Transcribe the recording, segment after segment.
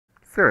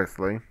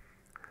Seriously.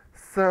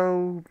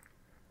 So,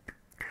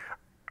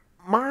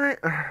 my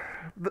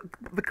the,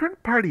 the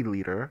current party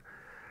leader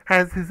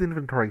has his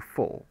inventory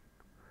full,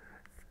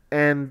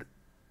 and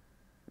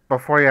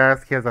before you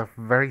ask, he has a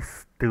very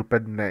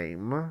stupid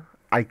name.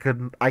 I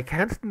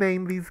can't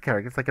name these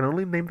characters. I can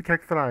only name the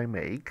characters that I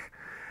make.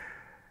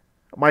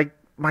 My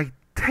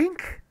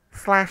tank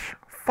slash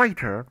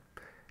fighter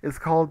is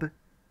called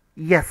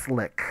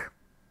Yeslick.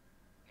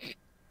 Is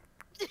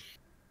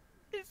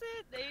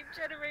it a name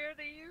generator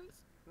to use?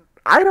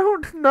 I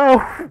don't know.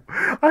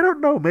 I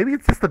don't know. Maybe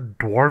it's just a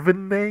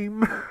dwarven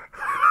name.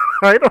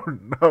 I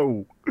don't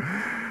know.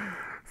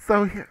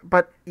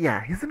 But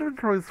yeah, his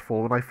inventory is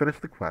full when I finish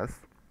the quest.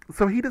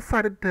 So he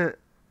decided to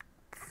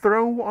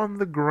throw on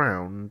the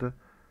ground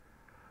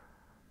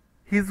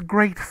his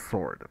great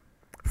sword,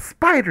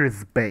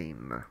 Spider's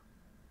Bane.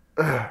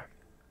 Ugh.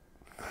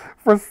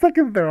 For a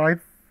second there, I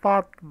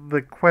thought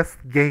the quest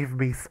gave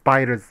me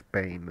Spider's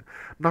Bane,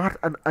 not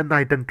an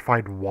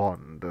unidentified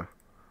wand.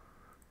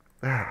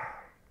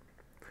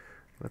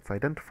 Let's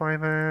identify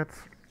that.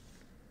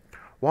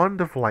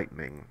 Wand of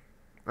Lightning.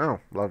 Oh,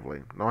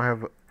 lovely. Now I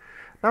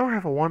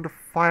have a wand of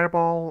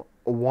Fireball,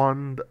 a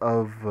wand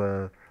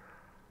of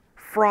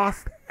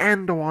Frost,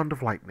 and a wand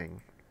of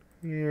Lightning.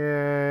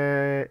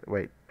 Yeah.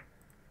 Wait.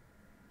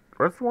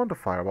 Where's the wand of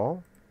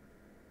Fireball?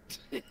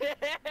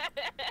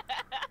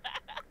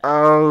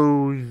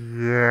 Oh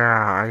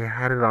yeah, I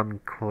had it on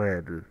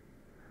Clid.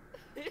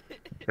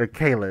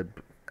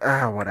 Caleb.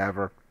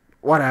 Whatever.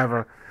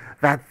 Whatever.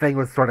 That thing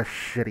was sort of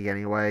shitty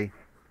anyway.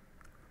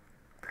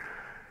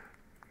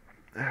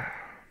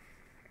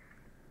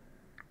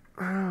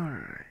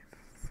 Alright,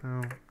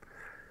 so.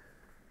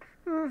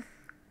 I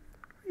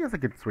guess I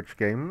could switch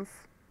games.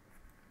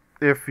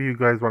 If you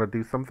guys want to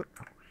do something.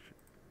 Oh, shit.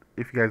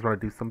 If you guys want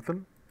to do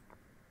something.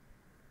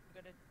 I'm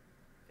gonna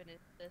finish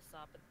this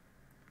up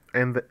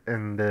and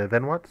And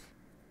then what?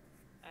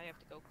 I have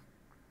to go.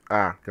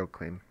 Ah, go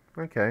clean.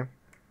 Okay.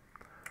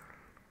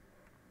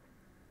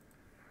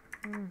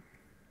 Hmm.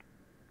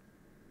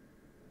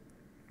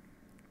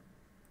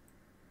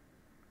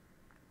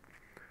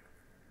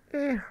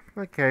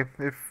 Okay.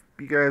 If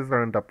you guys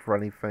aren't up for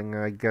anything,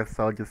 I guess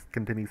I'll just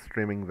continue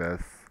streaming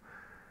this.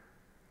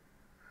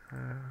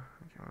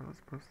 Okay, what was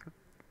posted?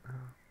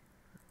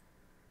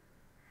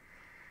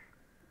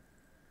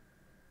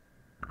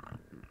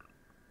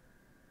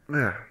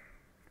 Yeah.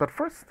 But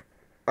first,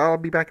 I'll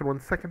be back in 1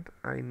 second.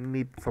 I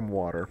need some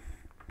water.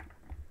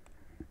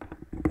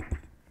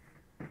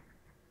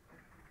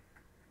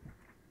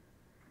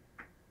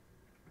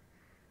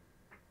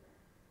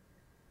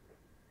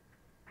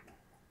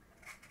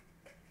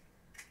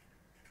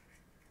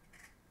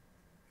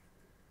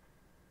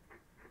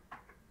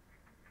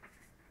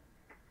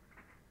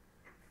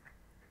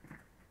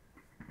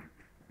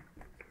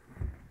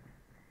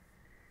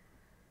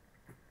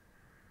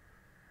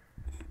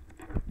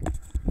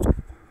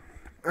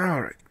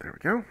 Alright, there we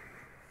go.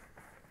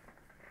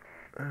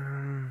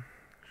 Um,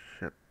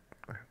 shit.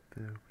 I have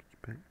to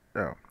keep it.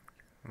 Oh,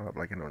 not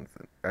like anyone's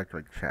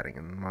actually chatting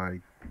in my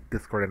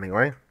Discord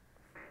anyway.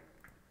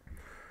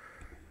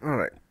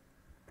 Alright.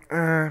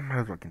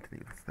 Might as well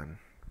continue this then.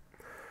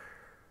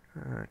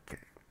 Okay.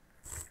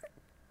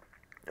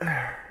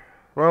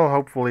 Well,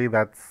 hopefully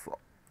that's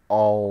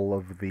all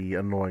of the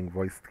annoying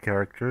voiced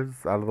characters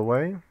out of the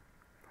way.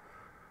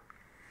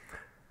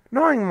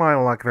 Knowing my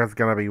luck, there's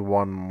gonna be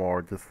one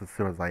more just as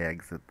soon as I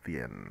exit the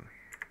inn.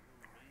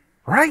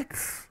 Right!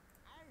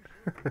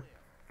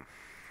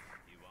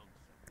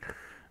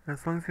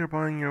 As long as you're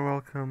buying, you're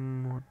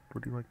welcome. What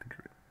would you like to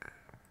drink?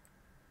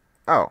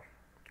 Oh,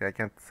 okay, I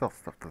can't sell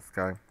stuff to this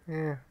guy.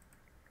 Yeah.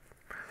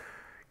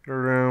 Get a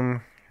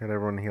room, get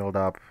everyone healed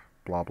up,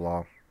 blah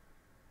blah.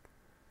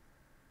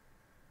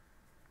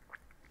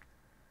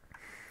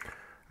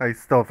 I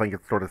still think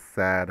it's sort of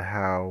sad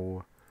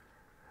how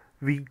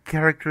the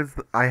characters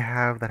that I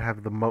have that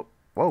have the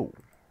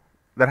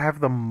that have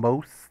the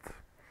most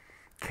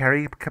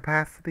carry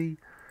capacity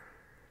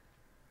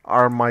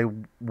are my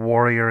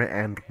warrior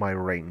and my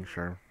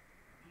ranger.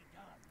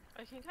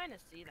 I can kind of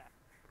see that.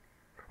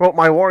 Well,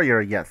 my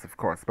warrior, yes, of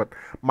course, but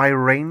my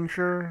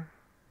ranger,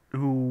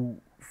 who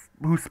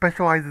who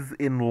specializes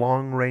in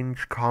long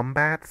range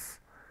combats,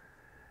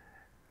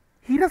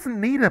 he doesn't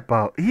need a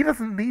bow. He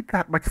doesn't need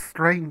that much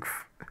strength.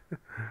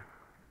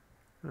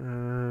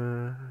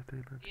 uh,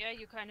 Yeah,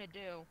 you kind of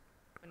do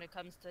when it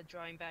comes to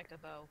drawing back a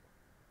bow.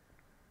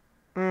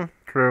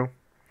 true,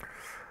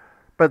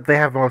 but they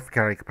have the most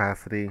carry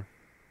capacity.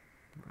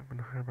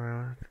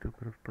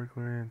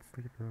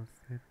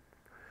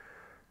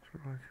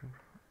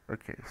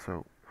 Okay,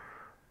 so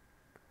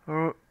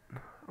O-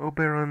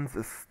 Oberon's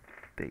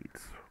estate.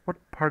 What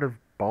part of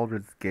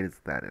Baldur's Gate is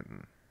that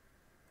in?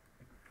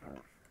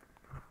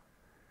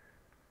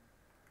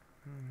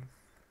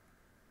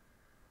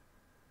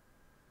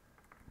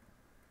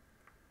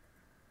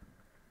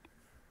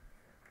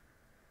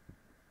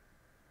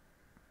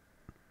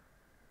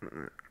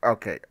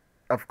 Okay,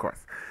 of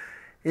course.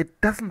 It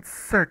doesn't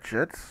search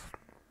it.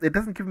 It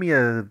doesn't give me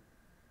a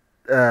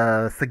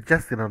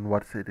suggestion on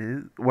what it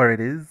is, where it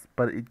is,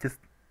 but it just.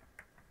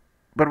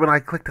 But when I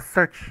click to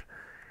search,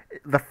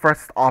 the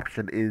first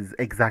option is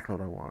exactly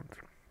what I want.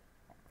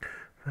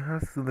 The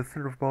house is in the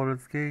center of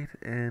Baldur's Gate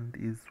and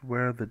is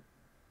where the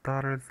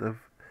daughters of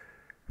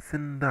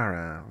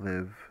Sindara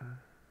live.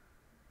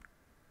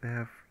 They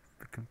have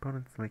the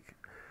components to make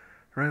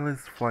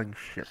Rayla's flying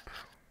ship.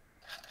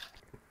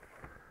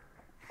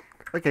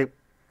 Okay,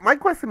 my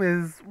question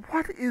is,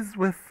 what is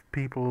with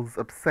people's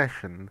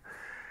obsession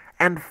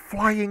and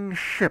flying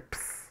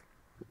ships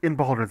in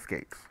Baldur's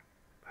Gate?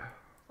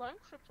 Flying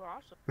ships are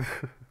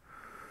awesome.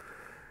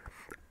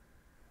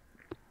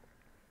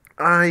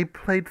 I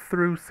played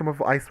through some of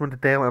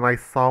Icewind Dale and I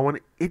saw one.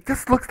 It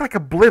just looks like a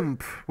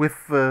blimp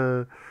with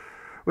a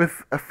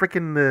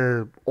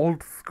freaking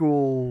old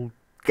school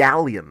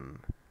galleon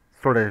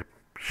sort of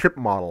ship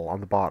model on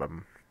the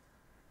bottom,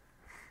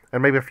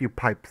 and maybe a few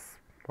pipes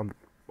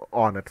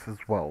on it as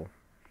well.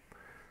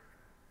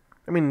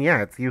 I mean,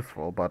 yeah, it's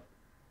useful, but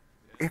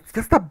it's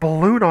just a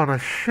balloon on a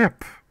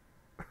ship.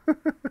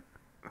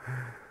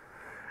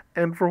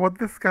 And for what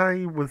this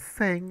guy was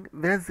saying,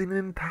 there's an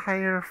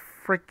entire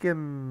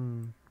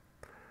freaking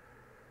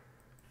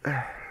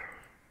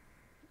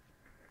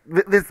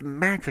this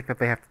magic that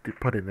they have to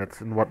put in it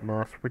and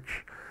whatnot,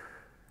 which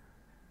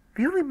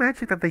the only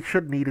magic that they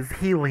should need is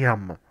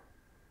helium.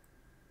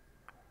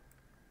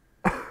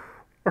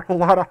 Or a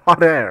lot of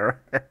hot air.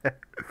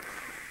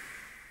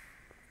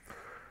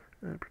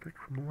 Protect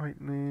from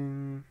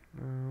lightning.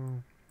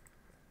 Oh.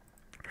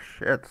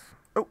 Shit.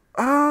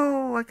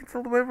 Oh, I can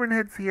sell the wyvern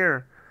heads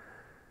here.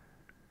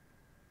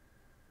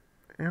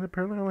 And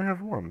apparently I only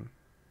have one.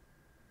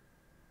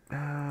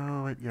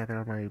 Oh, wait, yeah,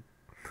 they're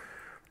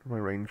my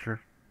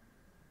ranger.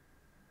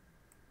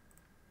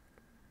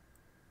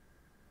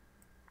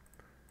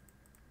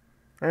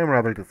 I am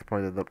rather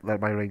disappointed that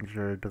my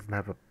ranger doesn't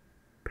have a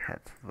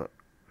pet. Wait.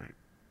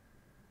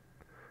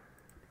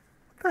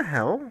 What the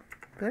hell?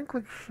 The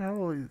Anklet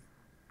shell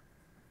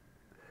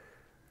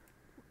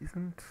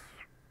isn't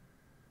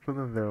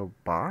something they'll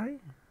buy?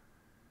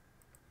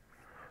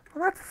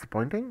 Well, that's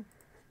disappointing.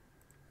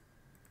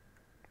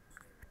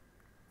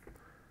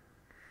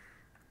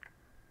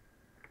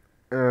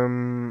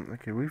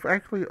 Okay, we've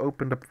actually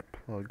opened up the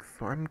plugs,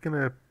 so I'm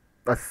gonna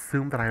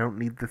assume that I don't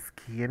need this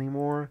key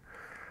anymore.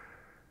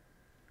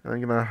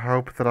 I'm gonna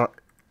hope that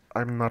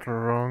I'm not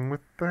wrong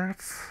with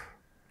that.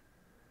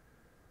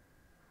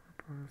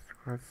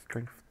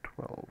 Strength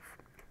 12.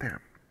 Damn.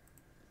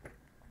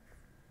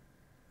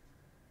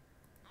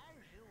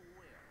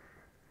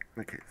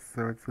 Okay,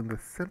 so it's in the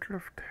center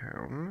of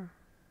town.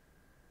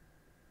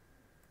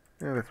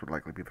 Yeah, this would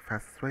likely be the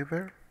fastest way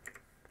there.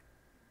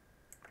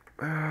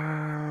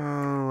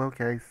 Oh,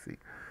 okay, I see.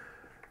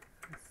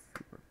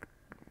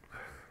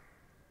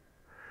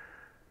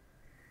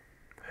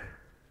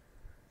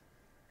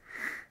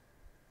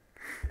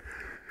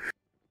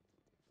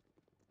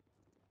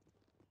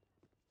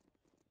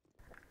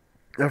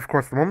 Of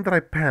course, the moment that I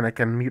panic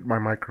and mute my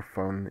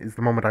microphone is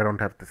the moment I don't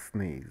have to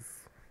sneeze.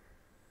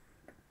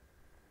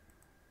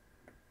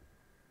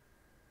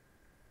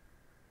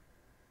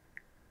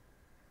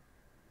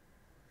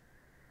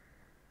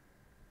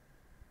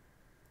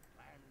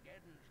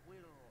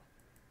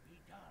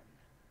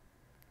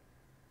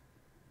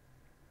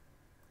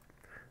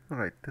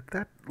 Alright, did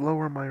that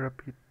lower my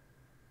reputation?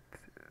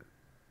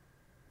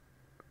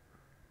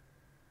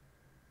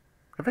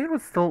 I think it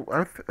was still.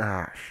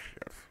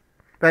 Shit.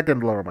 That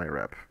didn't lower my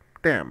rep.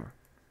 Damn.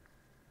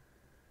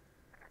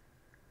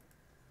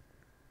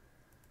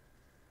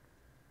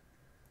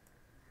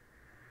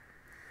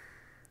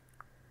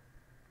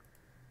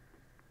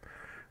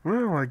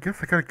 Well, I guess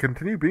I gotta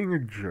continue being a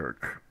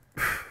jerk.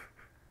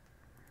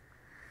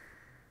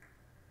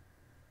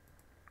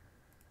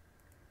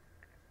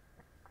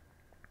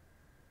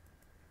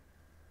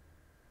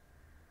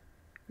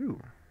 Ooh.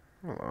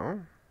 Hello.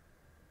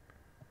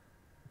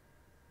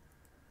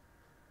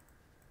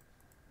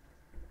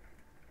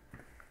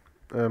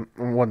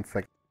 1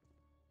 second.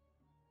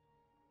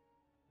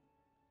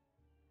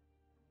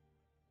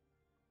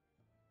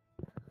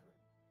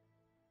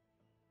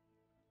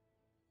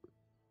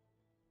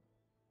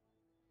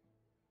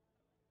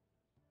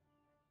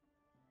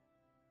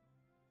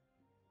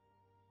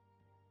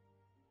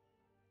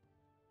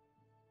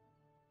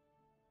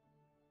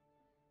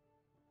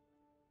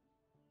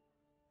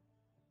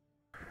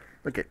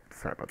 Okay,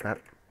 sorry about that.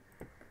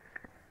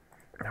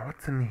 Now,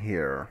 what's in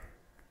here?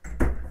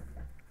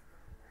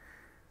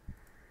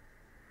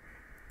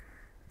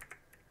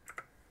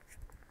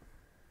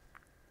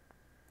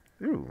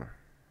 Ooh.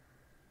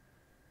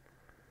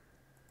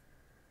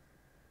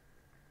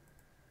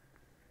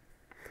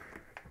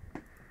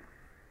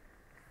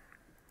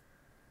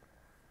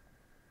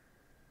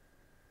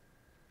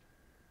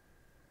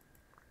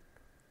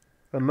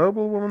 A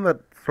noblewoman that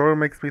sort of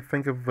makes me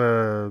think of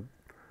the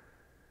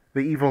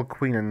evil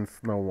queen in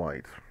Snow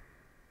White.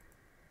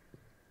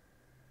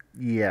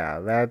 Yeah,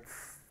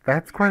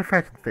 that's quite a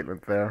fashion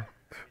statement there.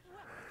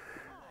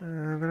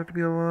 There have to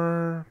be a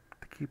law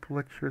to keep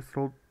lectures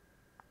sold.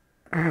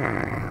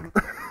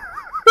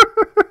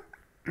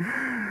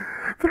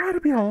 try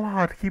to be a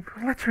law to keep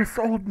lecherous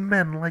old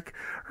men like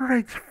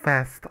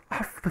Ragefast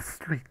off the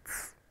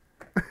streets.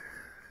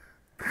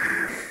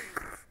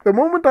 The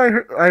moment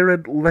I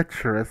read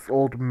lecherous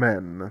old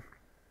men,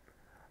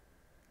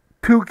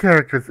 two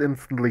characters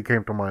instantly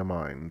came to my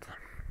mind.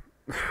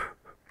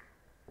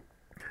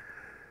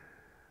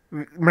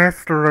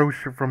 Master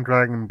Roshi from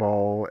Dragon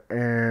Ball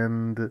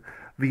and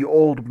the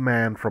old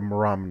man from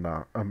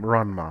Ranma,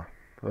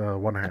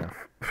 one half.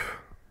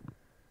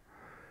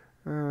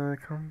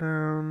 Calm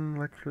down,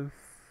 lecherous.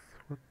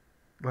 What,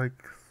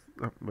 like,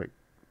 wait.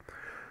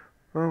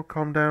 Oh,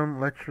 calm down,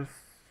 lecherous.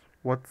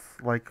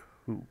 What's like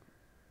who?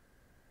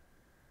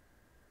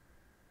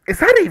 Is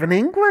that even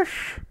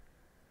English?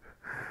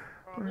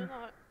 Probably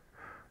not.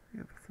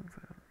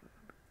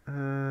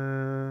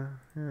 Yeah,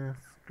 yes.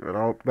 Good.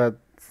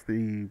 That's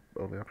the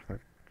only option that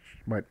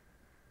might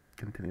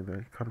continue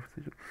the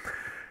conversation.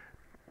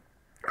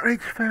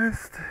 Rage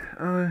fast.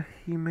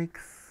 He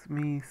makes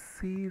me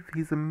seethe.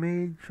 He's a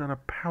mage on a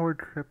power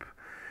trip.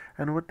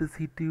 And what does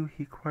he do?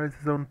 He acquires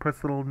his own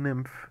personal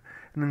nymph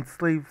and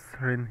enslaves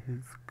her in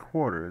his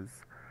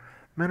quarters.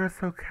 Men are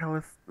so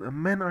callous.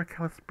 Men are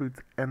callous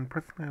brutes, and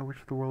personally, I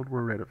wish the world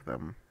were rid of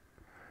them.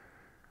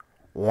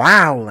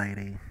 Wow,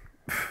 lady.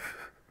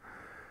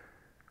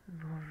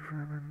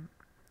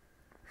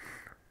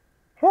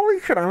 Holy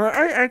shit!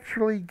 I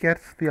actually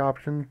get the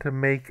option to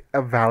make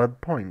a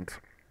valid point.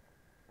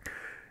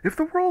 If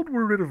the world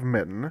were rid of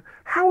men,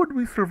 how would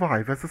we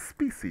survive as a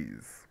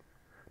species?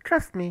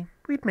 Trust me,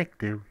 we'd make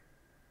do.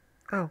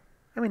 Oh,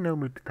 I'm in no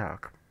mood to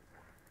talk.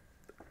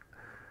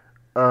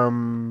 I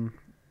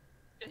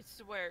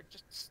swear,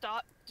 just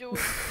stop doing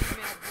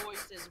female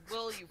voices,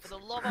 will you? For the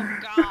love of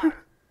God.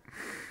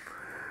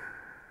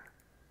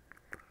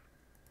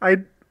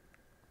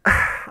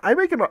 I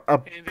make a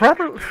And if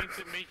proper. you're going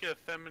to make a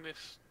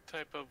feminist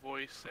type of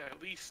voice,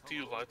 at least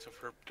do lots of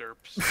herp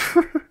derps.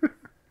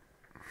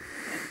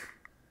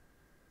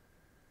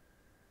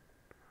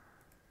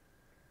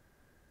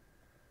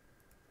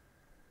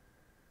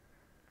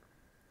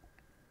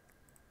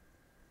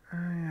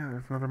 Yeah,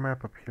 there's another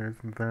map up here,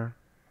 isn't there?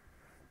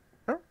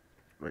 Oh,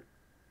 wait.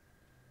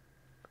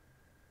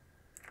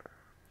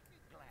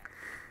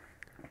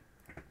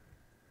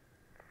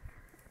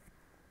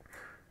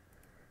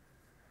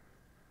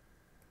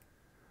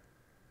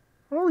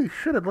 Holy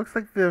shit, it looks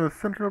like the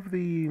center of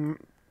the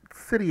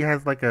city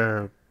has like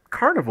a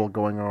carnival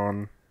going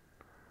on.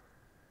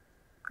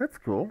 That's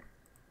cool.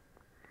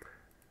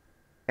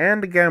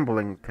 And a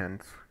gambling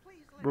tent.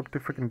 What to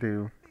freaking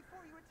do?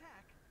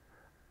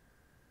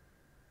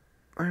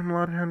 I am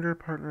Lord Hunter,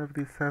 partner of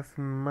the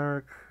assassin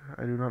Merrick.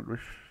 I do not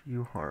wish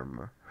you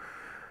harm.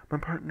 My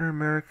partner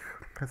Merrick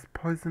has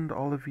poisoned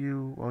all of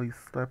you while you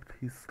slept.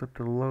 He slipped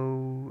a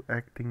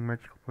low-acting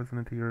magical poison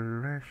into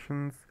your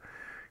rations.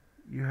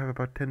 You have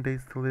about 10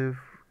 days to live.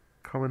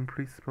 Common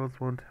priest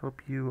spells won't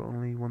help you.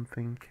 Only one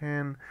thing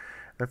can.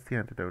 That's the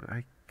antidote.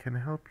 I can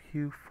help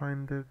you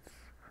find it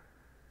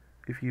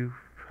if you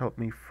help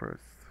me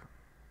first.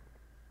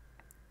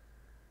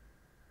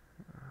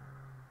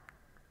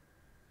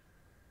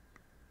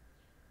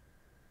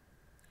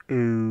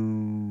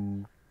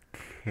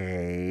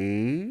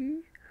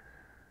 Okay.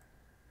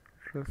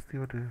 Trusty,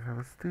 what do you have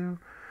us do?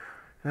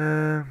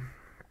 I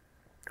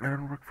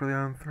don't work for the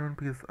Iron Throne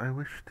because I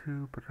wish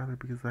to, but rather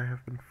because I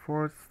have been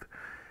forced.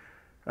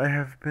 I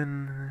have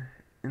been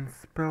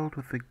expelled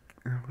with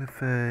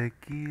the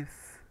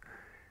geese.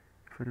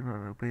 If I do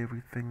not obey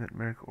everything that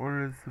Merrick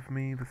orders of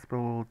me, the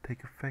spell will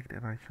take effect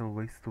and I shall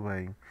waste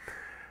away.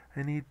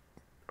 I need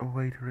a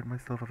way to rid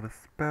myself of the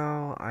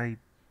spell. I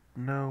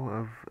know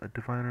of a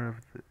diviner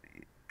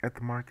at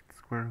the market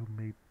square who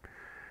may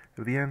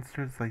have the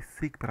answers I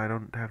seek, but I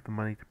don't have the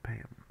money to pay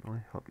him. Will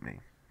he help me?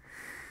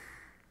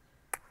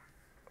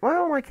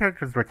 Well, my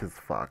character's rich as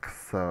fuck,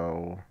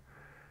 so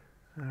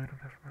I don't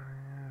have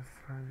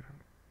money.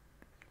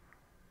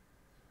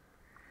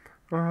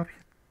 So I'll help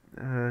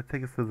you.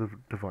 Take us to the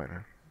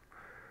diviner.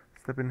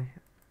 Step in.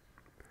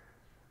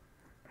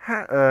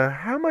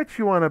 How much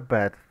you want to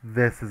bet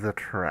this is a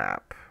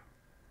trap?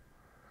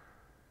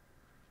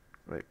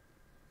 Wait,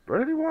 where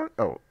did he walk?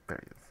 Oh, there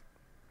he is.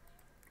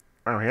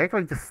 Oh, he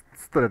actually just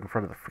stood in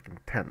front of the freaking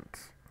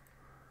tent.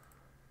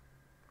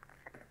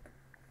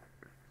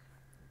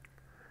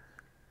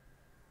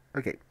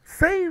 Okay,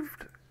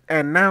 saved,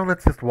 and now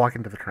let's just walk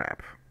into the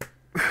trap.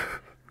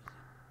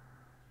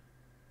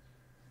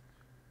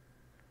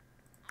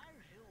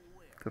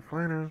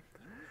 Definer.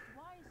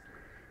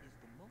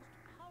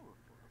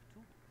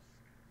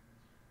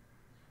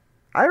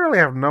 I really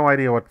have no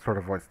idea what sort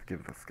of voice to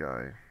give this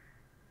guy.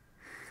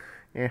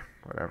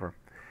 Whatever.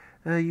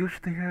 You wish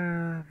to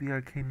hear the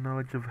arcane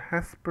knowledge of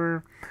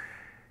Hesper.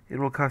 It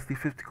will cost you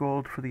 50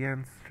 gold for the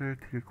answer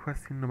to your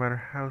question, no matter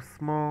how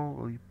small.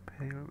 Will you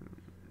pay?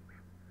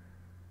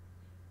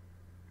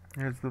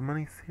 There's the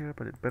money's here,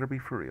 but it better be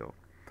for real.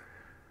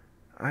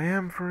 I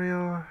am for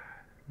real.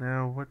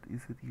 Now, what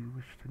is it you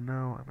wish to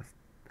know? I must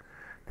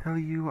tell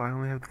you, I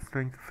only have the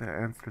strength to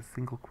answer a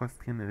single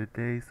question in a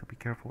day, so be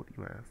careful what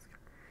you ask.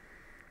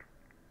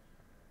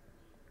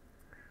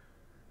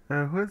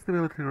 Who has the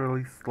ability to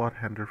release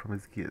Slothander from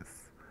his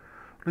gears?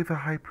 Only the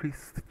High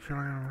Priest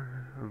General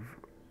of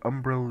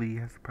Umbrella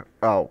has power.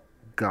 Oh,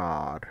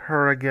 God.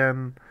 Her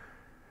again?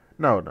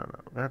 No, no, no.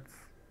 That's.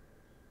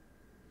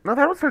 No,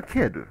 that was her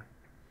kid.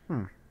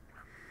 Hmm.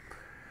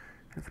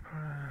 She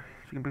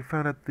can be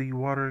found at the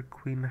Water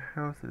Queen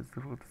house. It is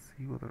difficult to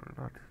see whether or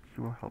not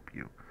she will help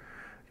you.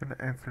 If you want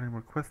to answer any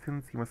more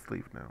questions, you must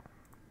leave now.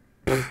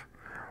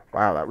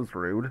 Wow, that was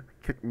rude.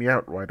 Kick me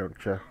out, why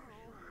don't you?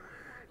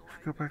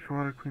 Should go back to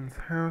Water Queen's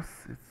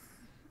house. It's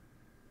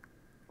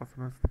also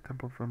known as the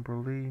Temple of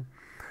Umbrella.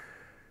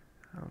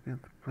 I'll be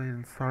at the Blade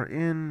and Star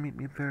Inn. Meet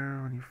me there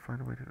when you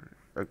find a way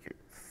to. Okay,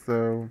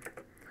 so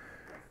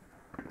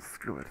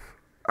screw it.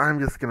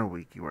 I'm just gonna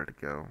wiki where to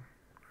go.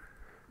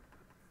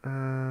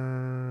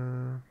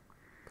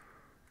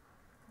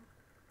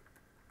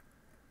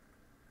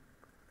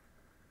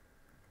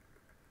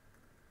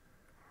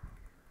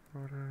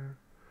 Water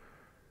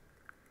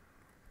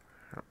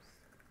house.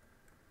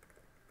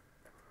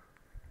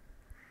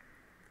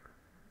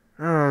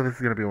 Oh, this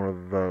is gonna be one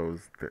of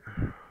those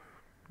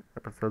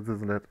episodes,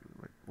 isn't it?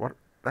 Wait, what?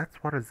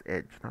 That's Water's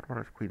Edge, not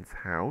Water Queen's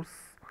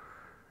house.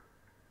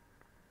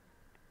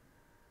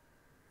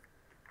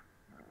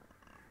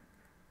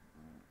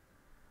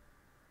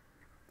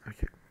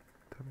 Okay,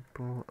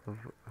 Temple of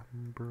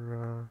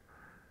Umbra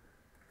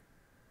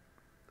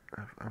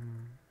of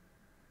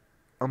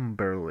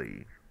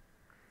Umberly.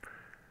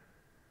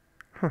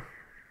 Huh.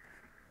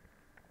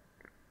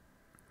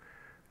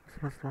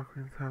 West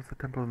Queen's house, the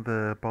temple in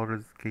the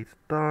Baldurs Gate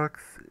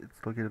docks.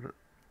 It's located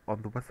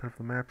on the west side of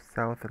the map,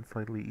 south and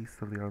slightly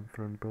east of the Iron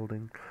Throne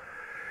building.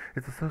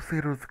 It's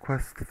associated with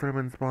Quest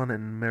Thurmansbon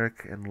and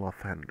Merrick and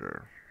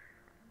Lothander.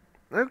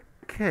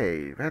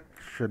 Okay, that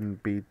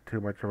shouldn't be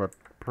too much of a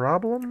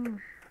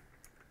problem.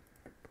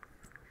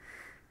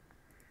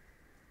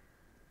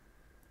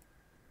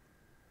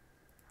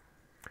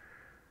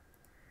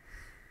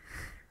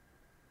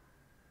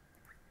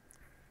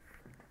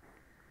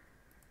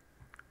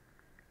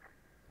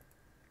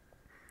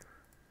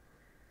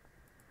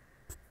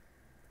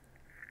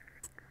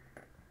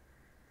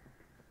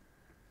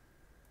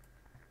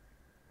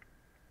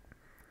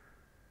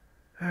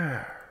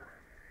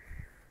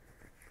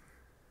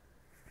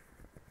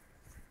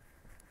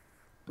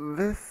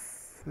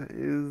 This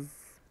is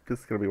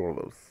just gonna be one of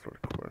those sort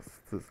of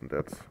quests, isn't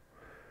it?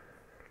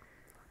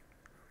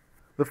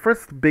 The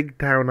first big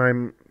town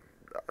I'm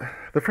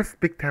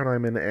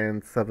in,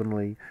 and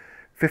suddenly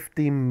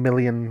 50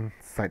 million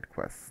side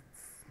quests.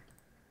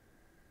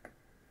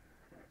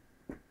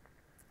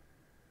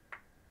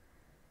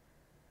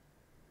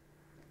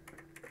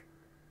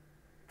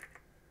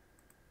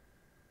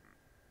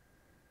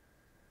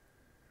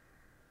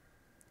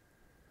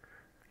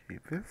 Okay,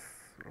 this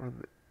or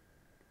the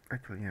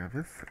actually, yeah,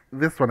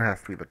 this one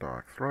has to be the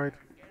docks, right?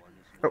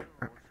 Oh.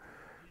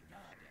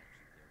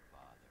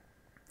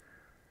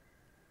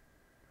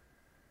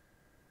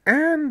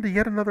 And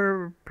yet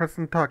another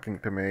person talking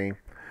to me.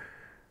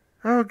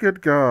 Oh,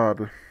 good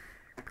God.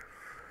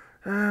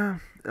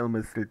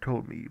 Elmister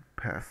told me you'd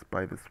pass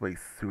by this way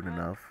soon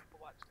enough.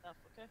 Watch stuff,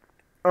 okay?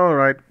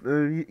 Alright,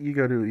 you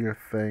go do your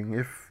thing.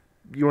 If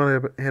you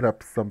want to hit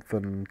up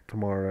something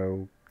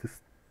tomorrow,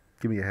 just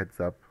give me a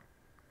heads up.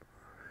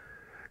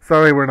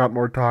 Sorry we're not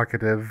more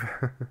talkative.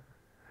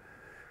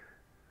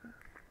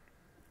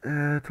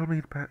 Told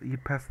me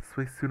you'd pass this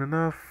way soon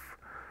enough.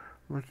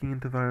 Looking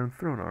into the Iron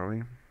Throne, are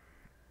we?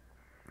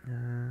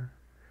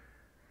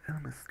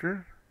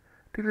 Elmister?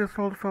 Tedious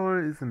old fellow,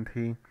 isn't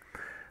he?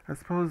 I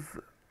suppose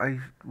I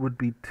would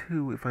be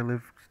too if I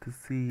lived to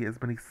see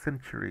as many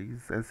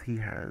centuries as he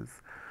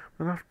has.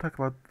 But enough to talk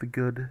about the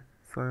good,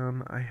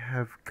 Scion. I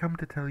have come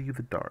to tell you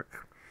the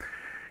dark.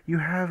 You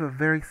have a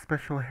very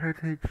special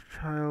heritage,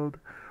 child,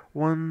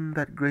 one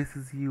that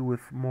graces you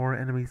with more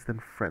enemies than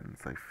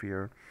friends, I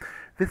fear.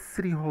 This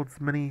city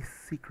holds many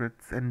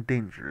secrets and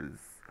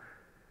dangers.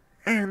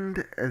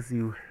 And, as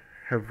you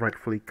have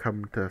rightfully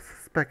come to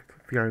suspect,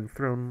 the Iron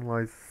Throne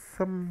lies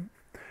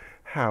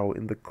somehow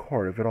in the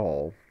core of it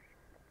all.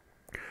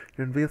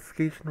 Your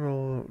investigation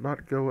will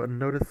not go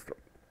unnoticed,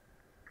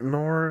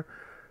 nor,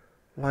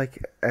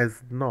 like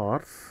as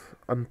not,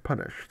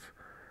 unpunished.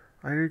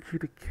 I urge you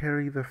to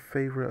carry the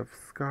favor of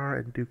Scar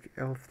and Duke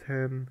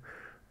Elftan,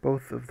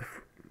 both of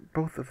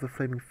the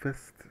Flaming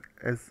Fist,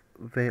 as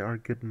they are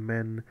good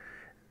men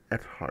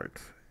at heart,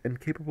 and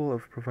capable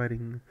of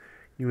providing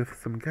you with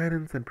some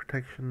guidance and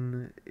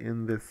protection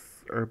in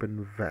this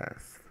urban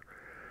vast.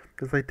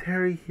 As I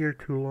tarry here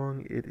too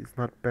long, it is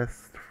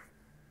best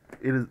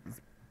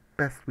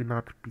we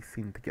not be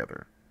seen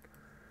together.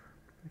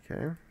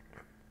 Okay.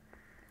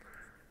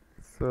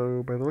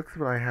 So, by the looks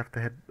of it, I have to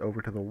head over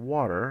to the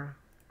water.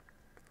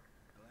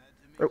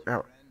 Oh,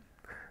 ow.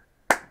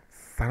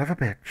 Son of a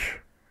bitch.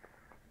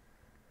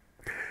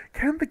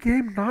 Can the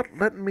game not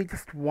let me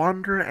just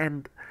wander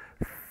and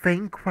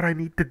think what I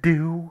need to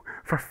do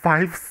for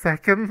 5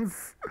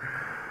 seconds?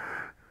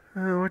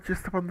 What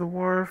just up on the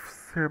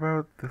wharfs? Hear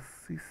about the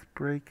sea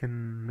break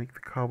and make the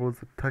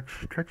cobbles a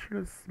touch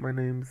treacherous? My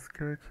name's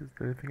Garrett. Is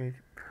there anything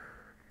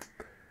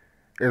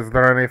Is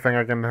there anything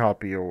I can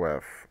help you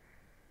with?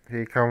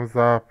 He comes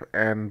up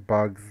and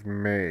bugs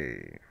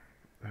me.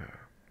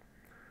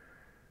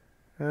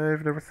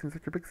 I've never seen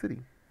such a big city.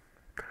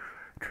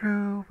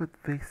 True, but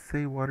they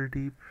say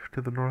Waterdeep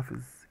to the north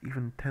is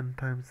even 10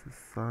 times its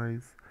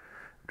size.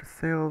 To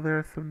sail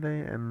there someday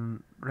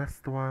and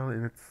rest a while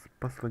in its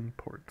bustling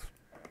port.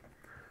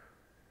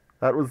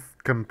 That was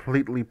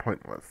completely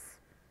pointless.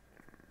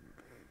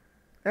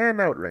 And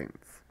now it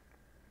rains.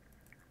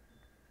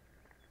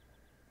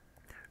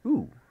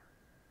 Ooh.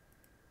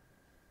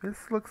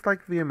 This looks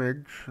like the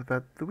image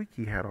that the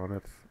wiki had on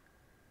it.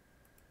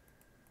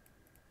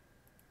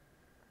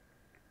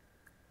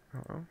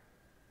 Uh-oh.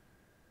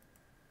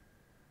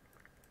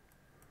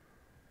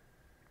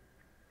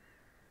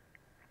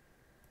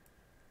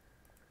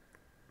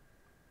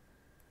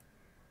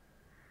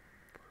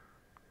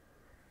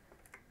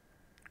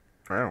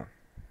 Wow.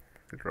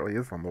 It really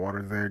is on the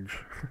water's edge.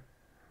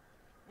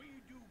 We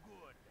do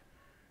good.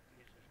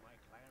 This is my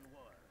clan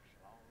was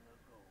long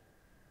ago.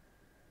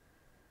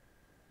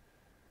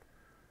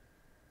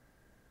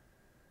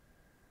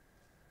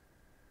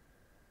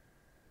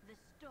 The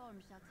storm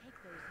shall take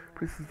those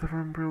Priestess of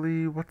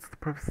Umberly, what's the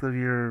purpose of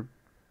your...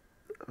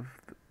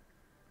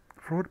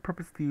 for what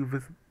purpose do you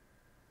visit...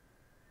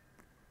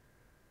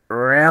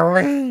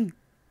 Really?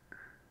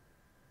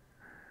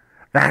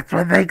 That's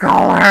what they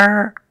call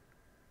her?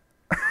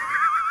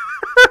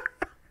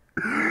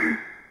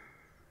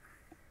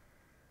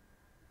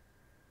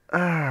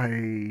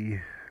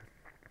 I...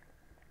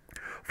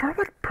 For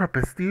what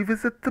purpose do you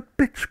visit the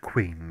Bitch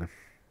Queen?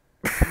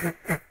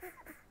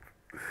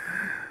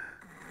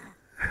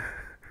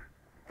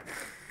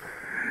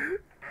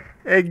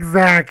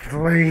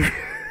 Exactly.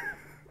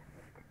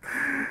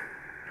 I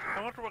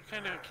wonder what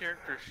kind of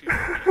character she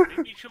will be.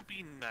 Maybe she'll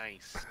be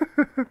nice.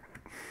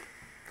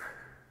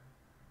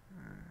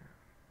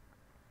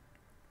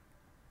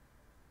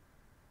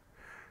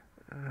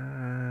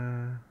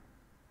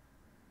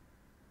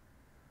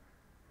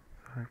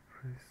 High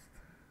Priest.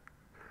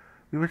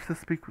 We wish to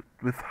speak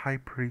with High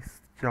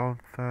Priest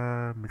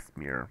Jantha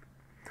Mismir.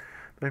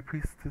 The High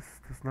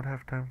Priestess does not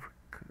have time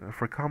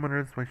for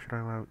commoners. Why should I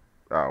allow...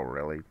 Oh,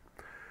 really?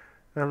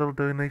 A little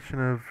donation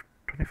of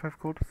 25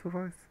 gold to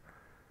suffice?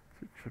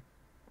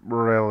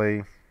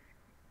 Really?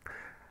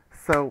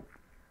 So,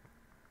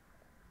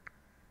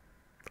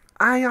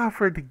 I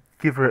offered to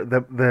give her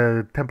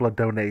the temple a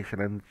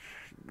donation, and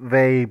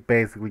they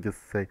basically just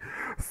say,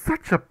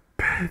 such a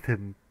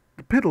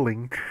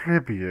piddling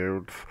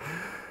tribute.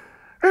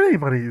 Any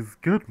money is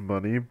good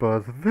money,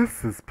 but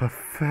this is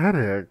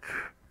pathetic.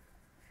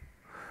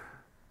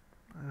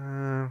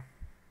 I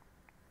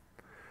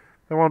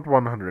want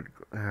 100.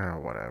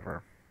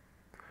 Whatever.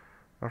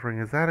 Offering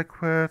is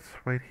adequate.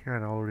 Wait here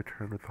and I'll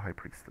return with the High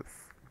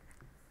Priestess.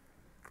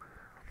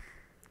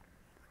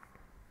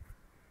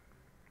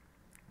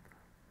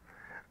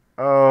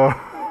 Oh.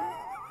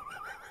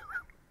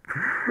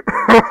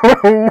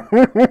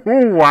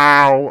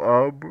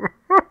 Wow.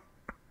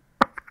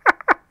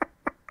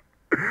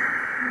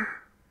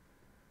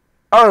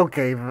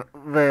 Okay,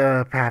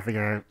 the pathing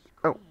out.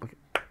 Oh, okay.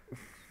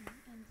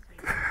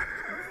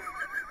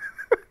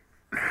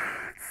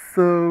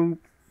 So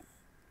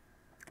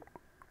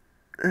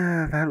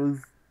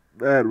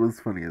that was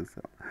funny as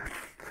hell.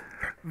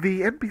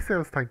 The NPC I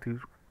was talking to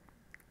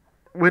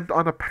went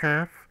on a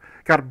path,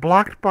 got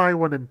blocked by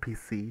one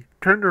NPC,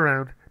 turned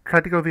around,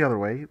 tried to go the other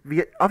way.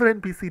 The other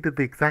NPC did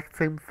the exact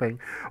same thing,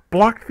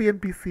 blocked the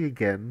NPC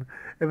again,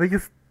 and they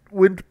just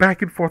went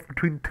back and forth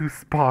between two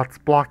spots,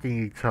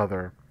 blocking each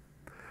other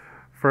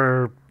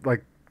for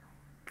like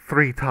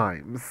 3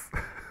 times.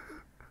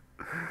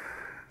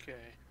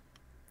 Okay.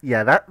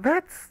 Yeah,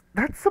 that's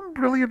some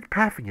brilliant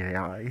pathing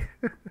AI.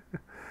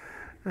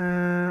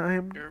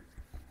 You're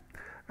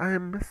I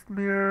am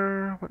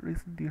Mistmere. What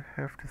reason do you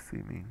have to see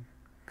me?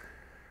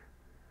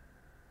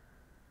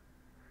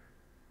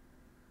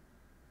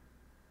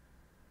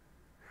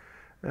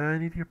 I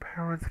need your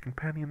power as a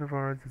companion of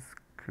ours is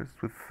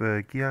cursed with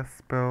the Gias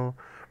spell.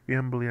 We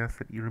humbly ask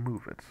that you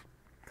remove it.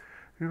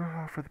 We do not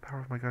offer the power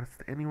of my goddess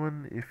to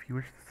anyone. If you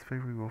wish this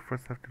favor, we will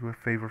first have to do a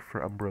favor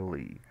for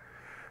Umbrelli.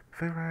 The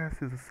favor I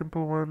ask is a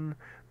simple one.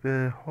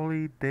 The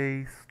holy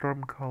day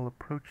storm call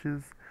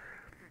approaches.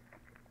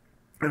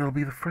 It'll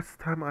be the first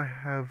time I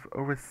have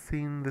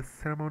overseen this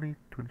ceremony.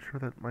 To ensure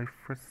that my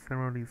first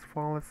ceremony is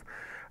flawless,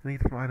 I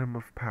need an item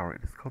of power.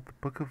 It is called the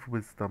Book of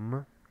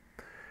Wisdom,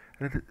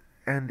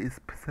 and is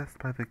possessed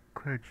by the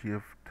clergy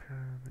of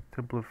the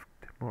Temple of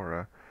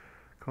Timora,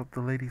 called the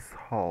Ladies'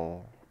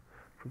 Hall.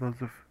 For those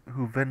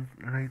who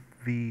venerate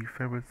the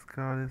Pharaoh's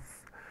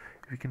goddess,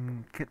 if you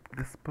can get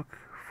this book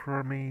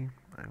for me,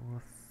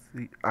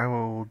 I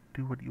will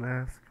do what you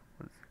ask.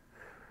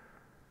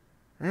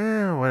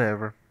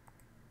 Whatever.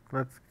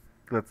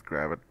 Let's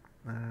grab it.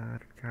 Can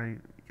I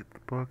get the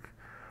book?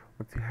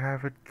 Once you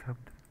have it, come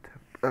to the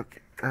temple.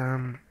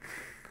 Okay.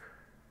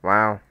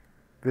 Wow.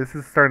 This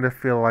is starting to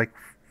feel like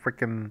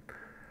frickin'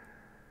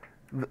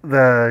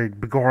 the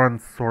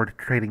Begoron Sword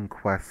trading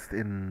quest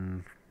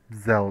in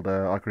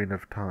Zelda Ocarina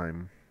of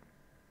Time.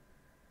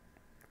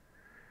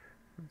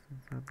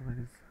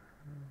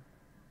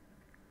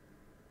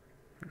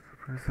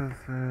 Princess,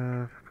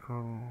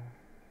 go.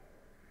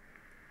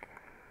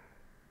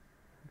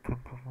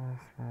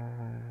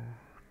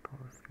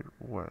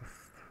 West.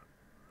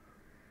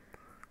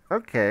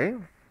 Okay,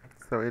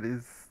 so it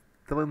is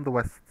still in the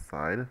west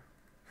side.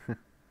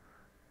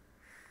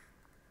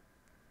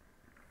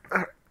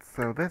 Alright,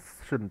 so this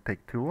shouldn't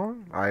take too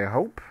long, I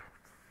hope.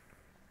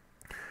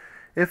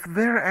 If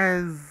they're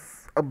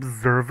as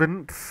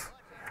observant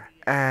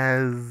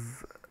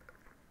as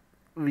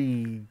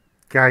the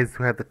guys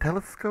who had the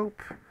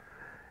telescope,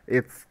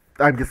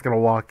 I'm just gonna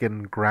walk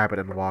in, grab it,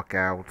 and walk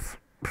out.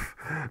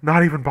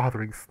 Not even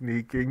bothering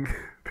sneaking,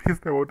 because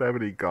they won't have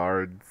any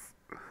guards.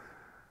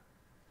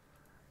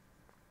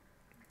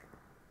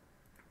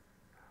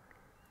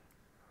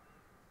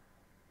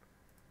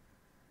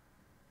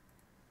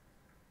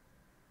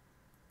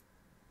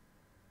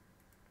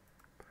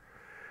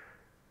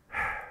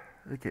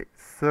 Okay,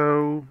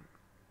 so...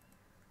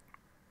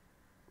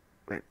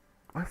 Wait,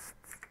 what's...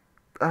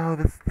 Oh,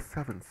 this is the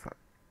southern side.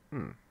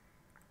 Hmm.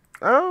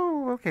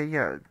 Oh, okay,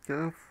 yeah,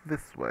 go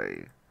this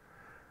way.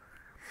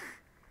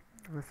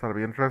 This ought to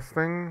be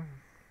interesting.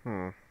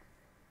 Hmm.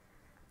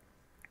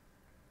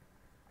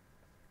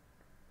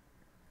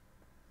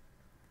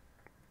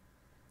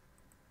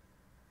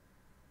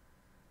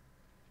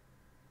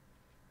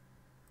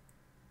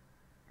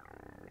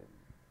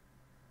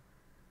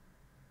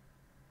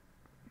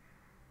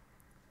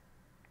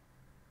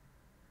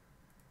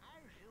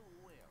 As you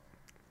will.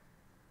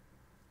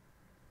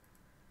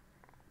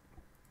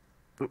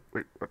 Oh,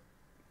 wait, what?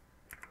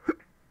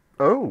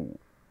 Oh!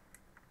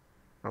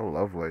 Oh,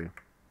 lovely.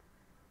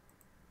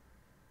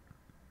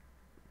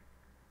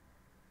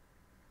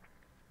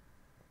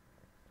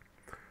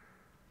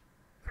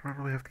 So where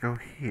do we have to go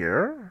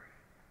here?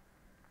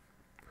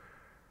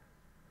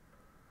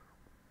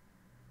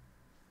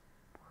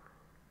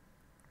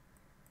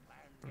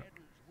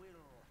 Landgeddon's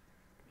will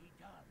be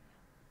done.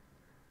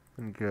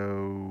 And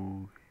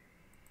go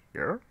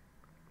here?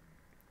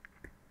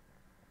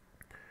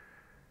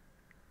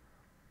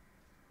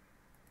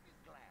 Be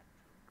glad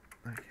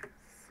to. Okay,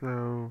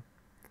 so...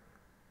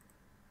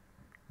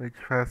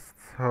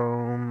 Fast's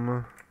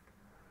home.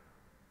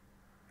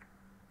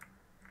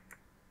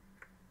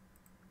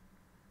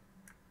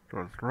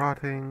 Door's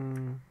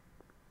rotting.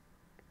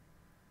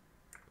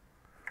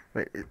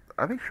 Wait,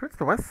 are they sure it's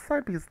the west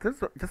side? Because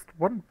there's just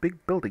one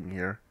big building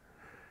here.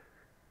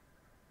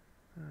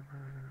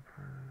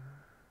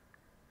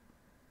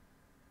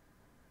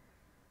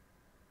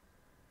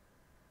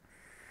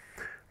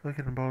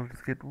 Located in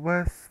Baldurs Gate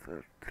West.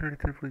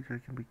 Alternatively, you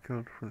can be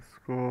killed for the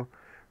school.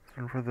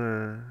 Turn for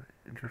the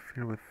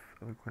interfere with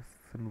other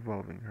quests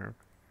involving her.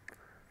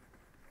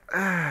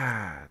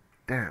 Ah,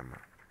 damn.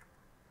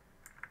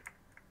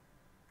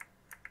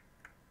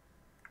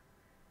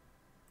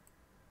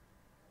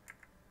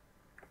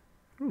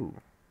 Ooh.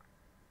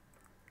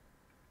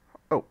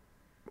 Oh.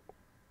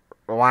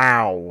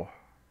 Wow.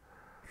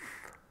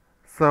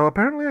 So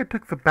apparently I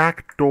took the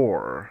back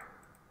door.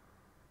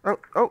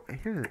 Oh,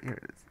 here it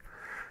is.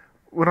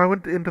 When I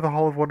went into the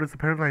Hall of Wonders,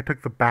 apparently I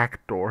took the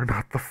back door,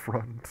 not the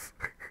front.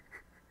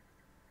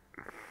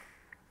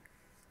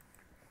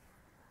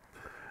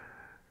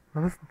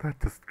 Well, isn't that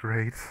just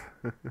great?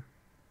 As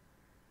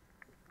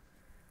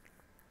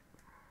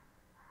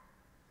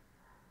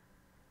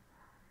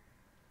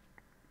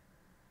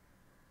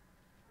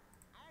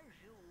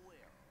you will.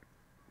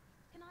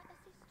 Can I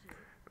assist you?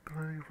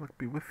 Glory of luck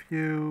be with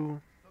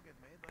you. Forgive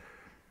me, but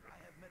I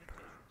have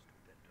meditations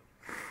to attend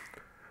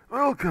to.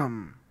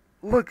 Welcome!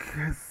 Luck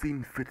has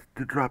seen fit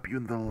to drop you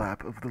in the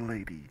lap of the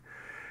lady,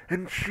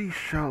 and she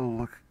shall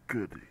look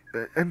good,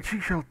 and she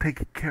shall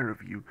take care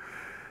of you.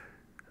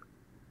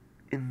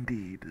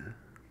 Indeed.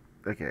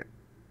 Okay.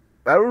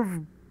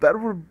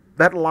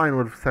 That line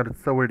would have sounded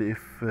so weird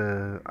if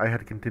I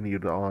had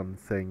continued on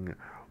saying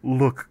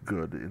look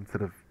good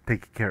instead of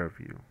take care of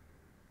you.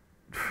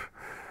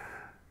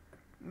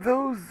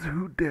 Those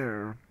who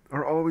dare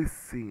are always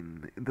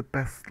seen in the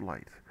best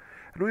light,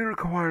 and we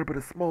require but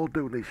a small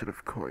donation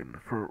of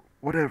coin for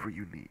whatever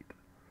you need.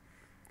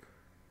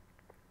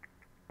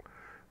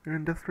 We're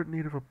in desperate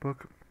need of a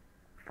book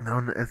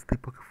known as the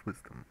Book of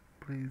Wisdom.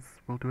 Please,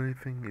 we'll do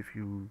anything if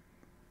you'd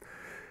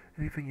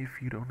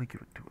only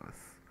give it to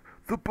us.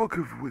 The Book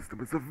of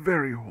Wisdom is a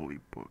very holy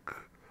book.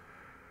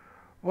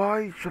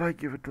 Why should I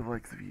give it to the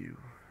likes of you?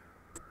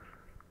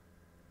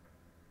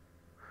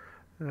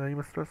 You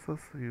must trust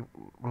us, you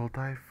will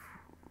die if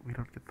we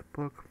don't get the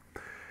book.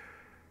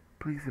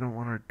 Please, you don't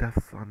want our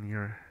deaths on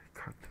your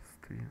conscience,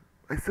 do you?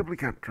 I simply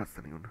can't trust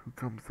anyone who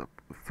comes up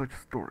with such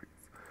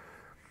stories.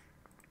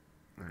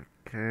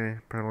 Okay,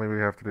 apparently we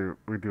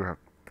do have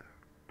to...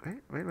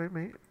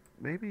 Wait.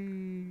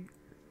 Maybe...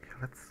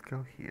 Let's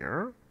go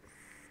here.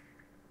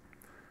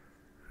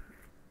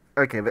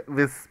 Okay,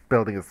 this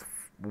building is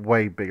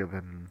way bigger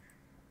than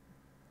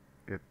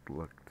it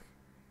looked.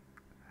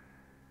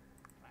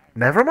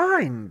 Never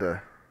mind!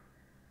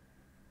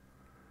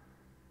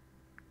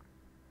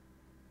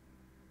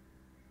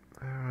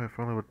 If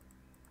only would...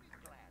 Be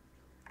glad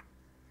to.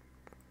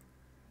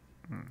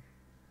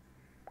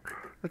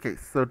 Okay,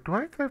 so do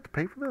I actually have to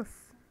pay for this?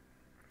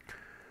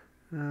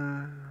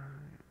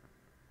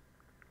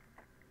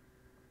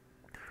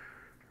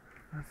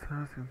 That's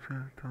how it's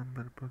done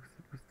by the books.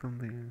 It was done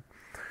the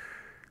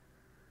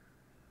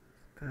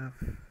death.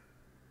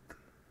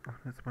 Oh,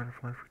 it's a matter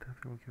of life or death.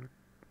 You will give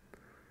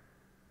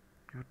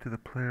it to the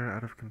player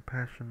out of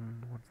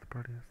compassion once the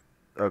party is.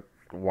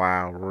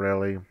 Wow,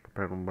 really?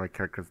 Apparently my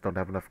characters don't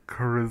have enough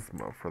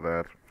charisma for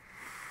that.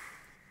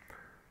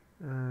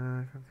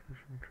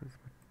 Constitution,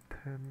 charisma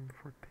 10,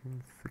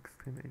 14,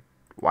 16, 8.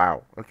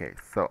 Wow, okay,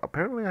 so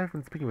apparently I've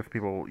been speaking with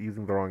people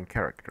using the wrong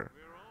character.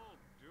 We're all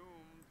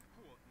doomed.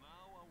 What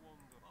now, I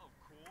wonder? Of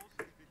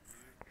course it's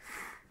you.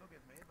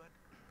 Forgive me, but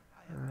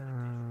I have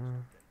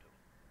meditations to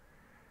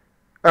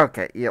attend to.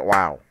 Okay, yeah,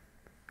 wow.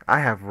 I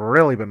have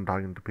really been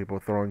talking to people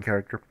with the wrong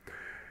character.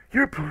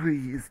 Your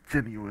plea is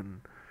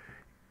genuine.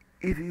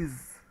 It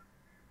is.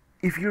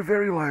 If your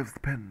very lives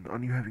depend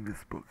on you having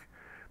this book,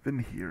 then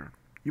here,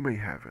 you may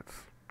have it.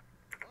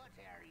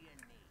 Whatever you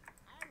need,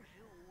 as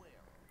you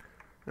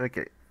will.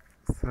 Okay,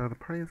 so the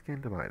party has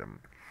gained an item.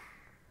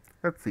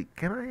 Let's see,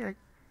 can I.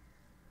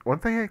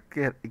 Once I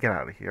get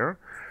out of here,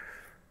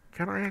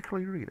 can I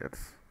actually read it?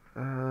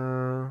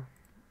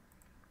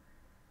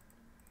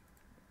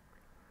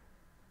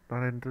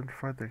 Not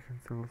identified, the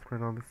concealed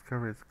spread on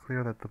discovery. It's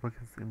clear that the book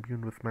is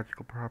imbued with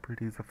magical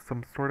properties of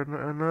some sort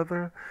or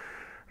another.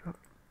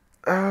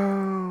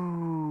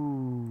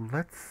 Oh,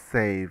 let's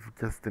save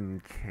just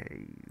in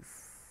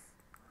case.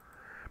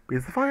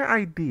 Because if I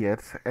ID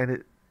it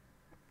and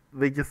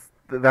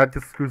that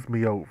just screws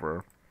me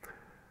over,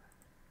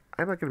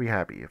 I'm not gonna be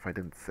happy if I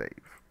didn't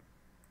save.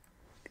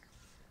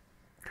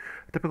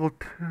 A typical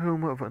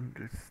Tomb of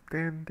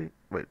Understanding.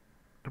 Wait,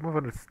 Tomb of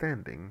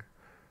Understanding.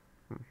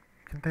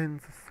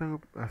 Contains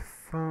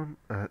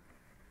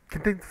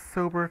contains a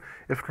sober,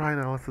 if dry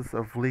analysis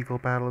of legal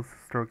battles,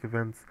 historic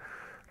events,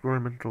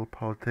 governmental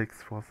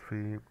politics,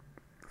 philosophy,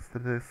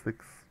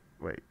 statistics.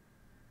 Wait,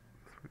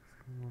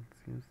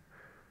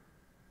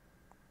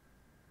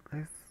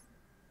 nice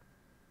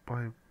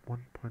by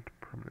 1 point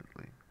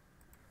permanently.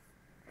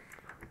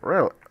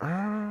 Really?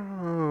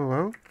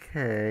 Oh,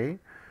 okay.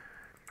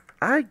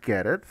 I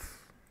get it.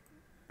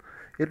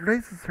 It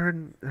raises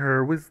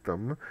her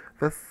wisdom,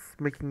 thus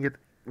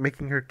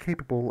making her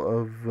capable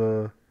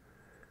of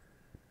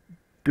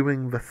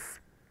doing the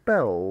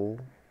spell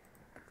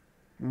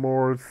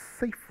more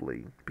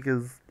safely,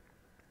 because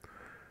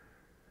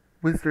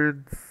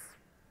wizards'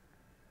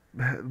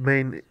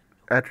 main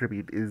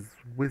attribute is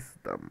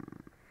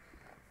wisdom.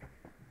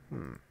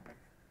 And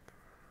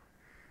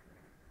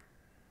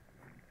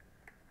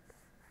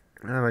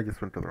I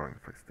just went to the wrong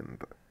place,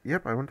 didn't I?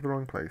 Yep, I went to the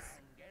wrong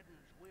place.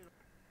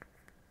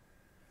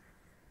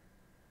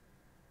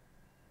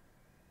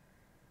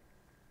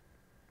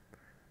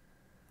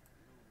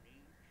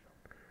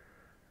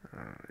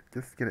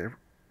 Just get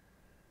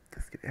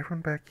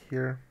everyone back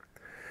here.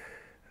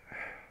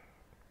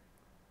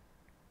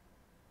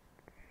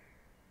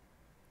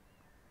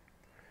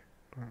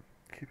 But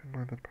keep in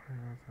mind that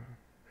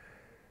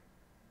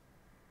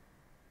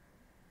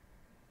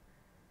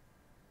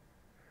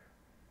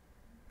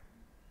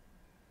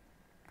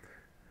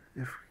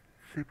if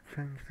shape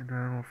changed into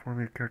animal form,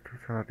 your character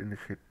cannot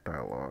initiate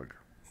dialogue.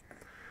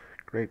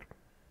 Great.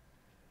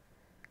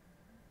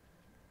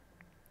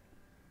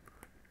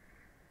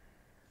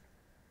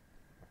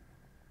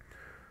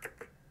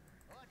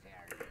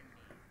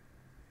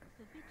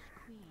 The witch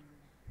queen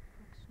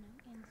brooks no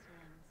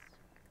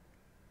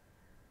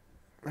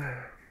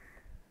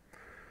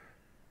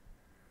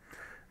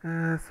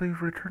insolence. So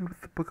you've returned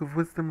with the Book of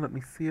Wisdom. Let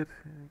me see it.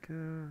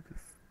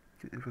 Just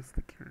give us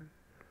the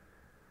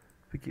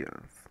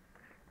gears.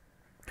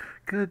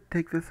 Good.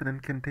 Take this. An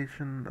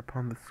incantation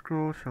upon the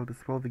scroll shall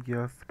dispel the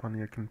gears upon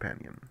your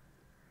companion.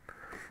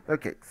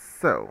 Okay,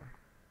 so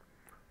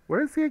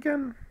where is he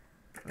again?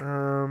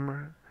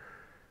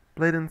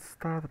 Blade and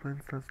Star. The Blade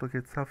and Star is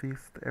located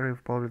southeast area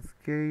of Baldurs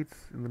Gate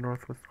in the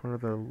northwest corner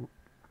of the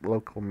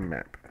local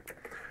map.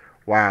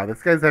 Wow,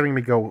 this guy's having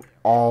me go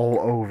all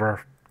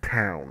over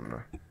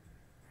town.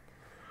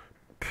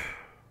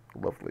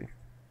 Lovely.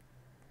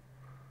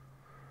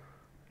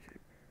 Okay.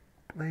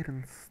 Blade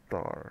and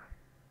Star.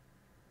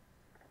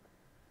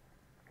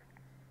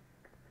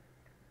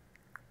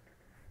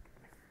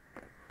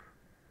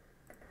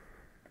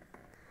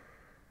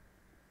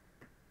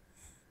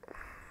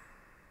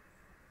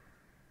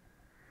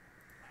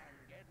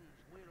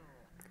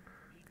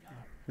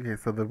 Okay,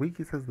 so the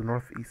wiki says the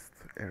northeast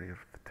area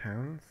of the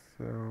town,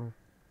 so...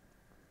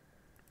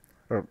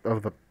 Or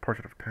of the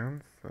portrait of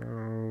town, so...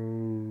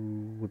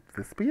 Would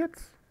this be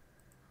it?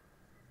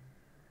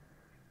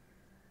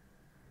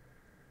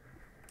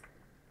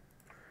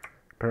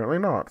 Apparently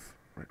not.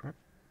 Wait, what?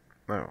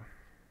 No.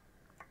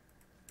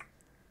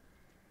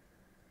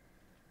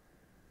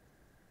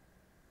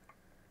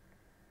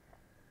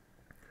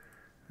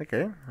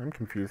 Okay, I'm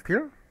confused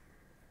here.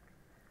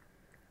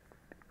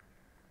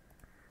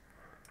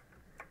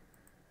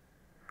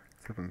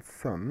 Seven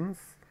Sons.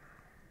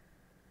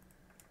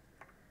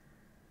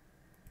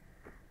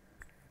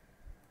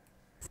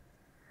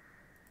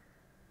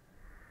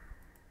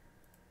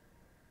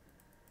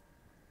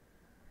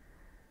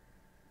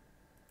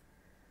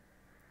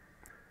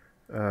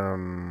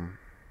 Um,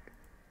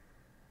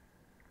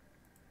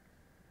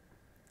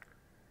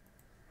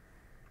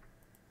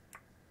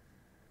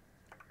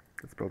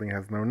 this building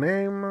has no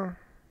name.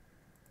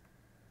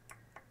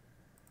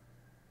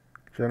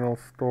 General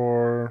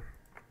store.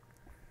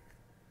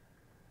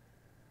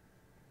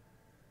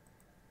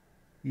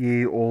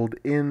 Ye Old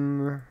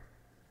Inn.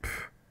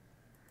 Pff.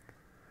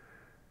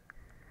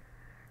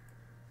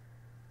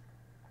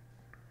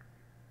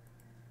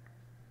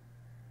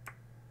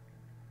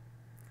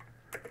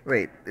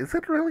 Wait, is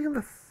it really in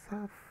the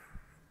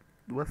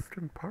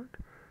southwestern part?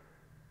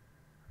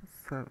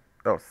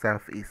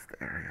 Southeast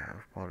area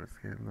of Baldur's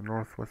Gate, in the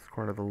northwest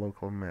corner of the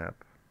local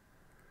map.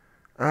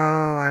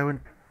 Oh,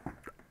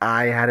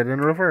 I had it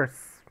in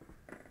reverse.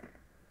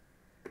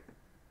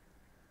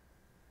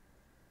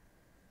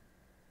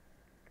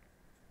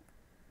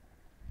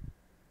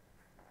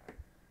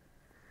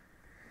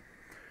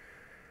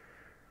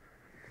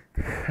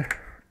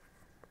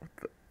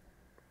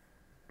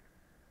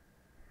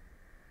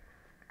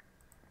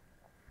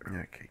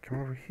 Okay, come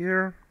over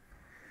here.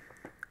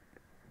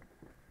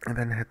 And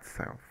then head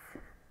south.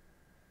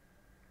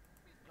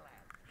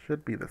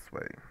 Should be this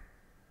way.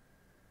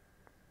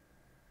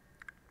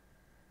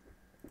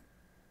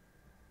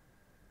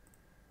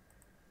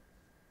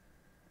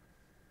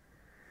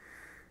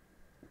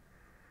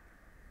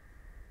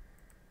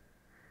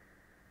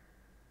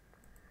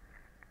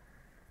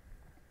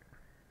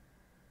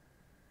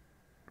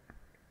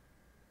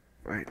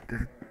 Wait,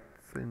 did it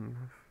say north?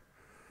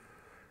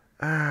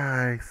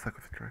 I suck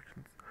with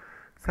directions.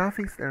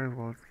 Southeast area of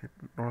Baldur's Gate,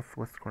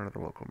 northwest corner of the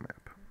local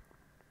map.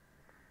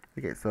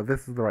 Okay, so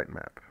this is the right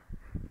map.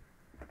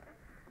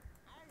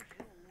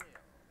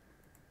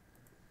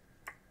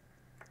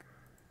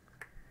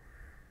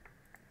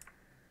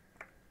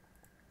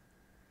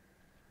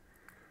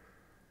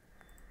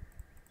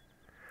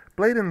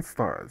 Blade and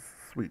stars.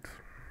 Sweet.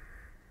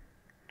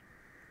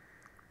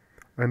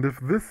 And if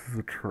this is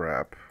a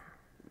trap,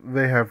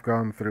 they have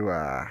gone through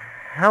a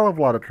hell of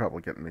a lot of trouble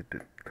getting me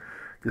to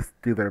just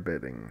do their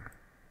bidding.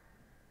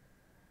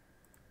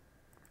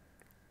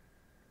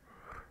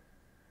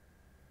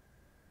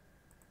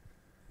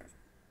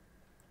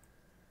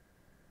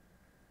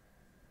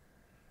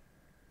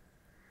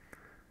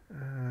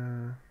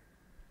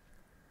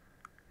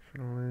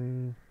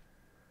 Actually,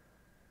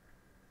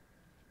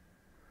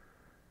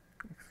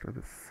 next to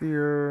the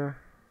seer.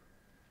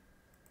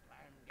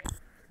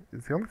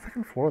 Is he on the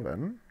second floor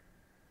then?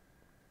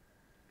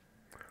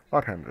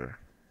 Bartender.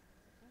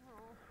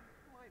 Oh,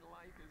 my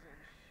life is in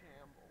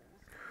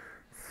shambles.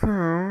 So,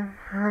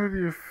 how did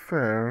you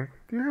fare?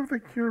 Do you have the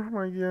cure for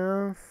my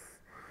gas?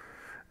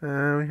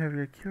 We have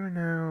your cure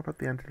now about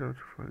the antidote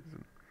for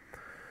poison.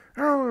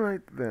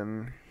 Alright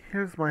then,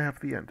 here's my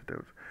half of the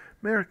antidote.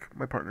 Merrick,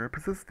 my partner,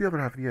 possesses the other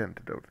half of the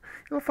antidote.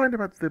 You'll find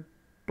him at the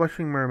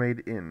Blushing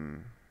Mermaid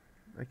Inn.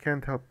 I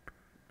can't help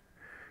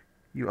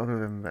you other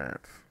than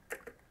that.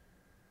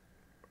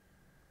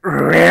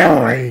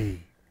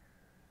 Really?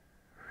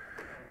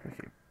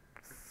 Okay,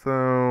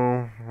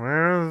 so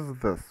where's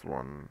this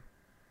one?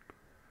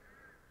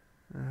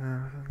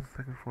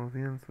 Second floor of the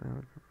inn.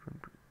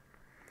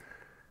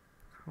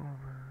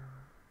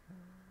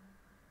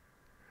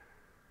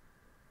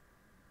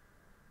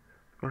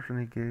 The potion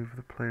he gave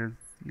the players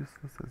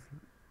useless as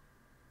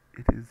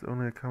it is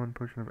only a common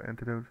potion of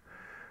antidote.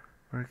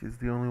 Mark is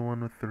the only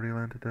one with the real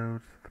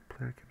antidote. The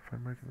player can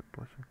find Mark in the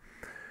blushing.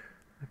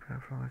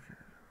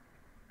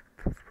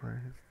 This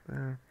player is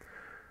there.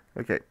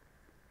 Okay.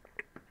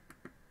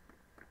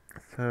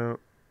 So,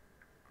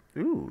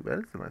 ooh, that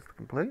is a nice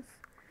looking place.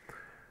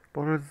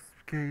 Baldur's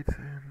Gate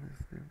and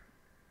is the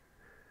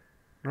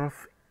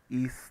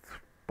northeast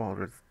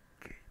Baldur's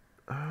Gate.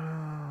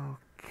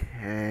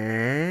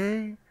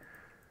 Okay.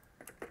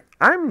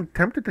 I'm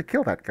tempted to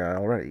kill that guy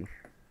already.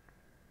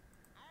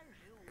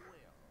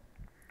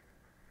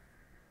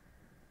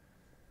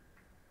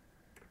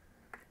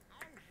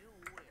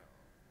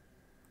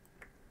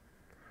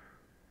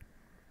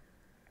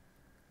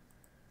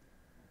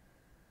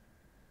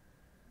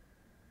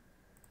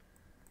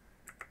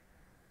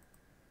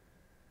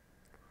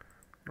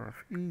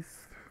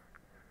 Northeast.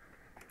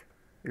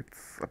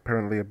 It's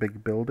apparently a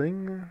big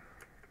building.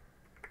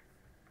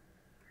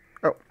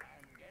 Oh.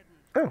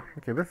 Oh,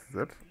 okay, this is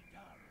it.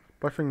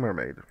 Blushing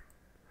Mermaid.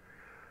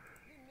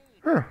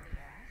 Huh.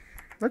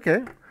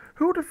 Okay.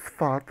 Who would have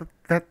thought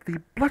that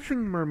the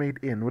Blushing Mermaid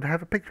Inn would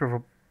have a picture of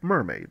a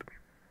mermaid?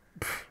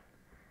 Pfft.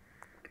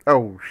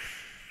 Oh,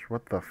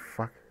 what the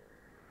fuck?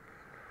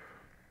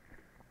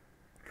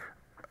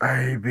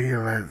 I be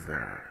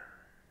Leather.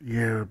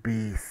 You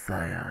be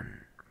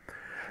Scion.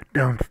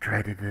 Don't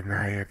try to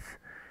deny it.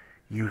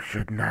 You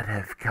should not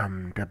have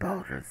come to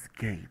Baldur's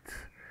Gate.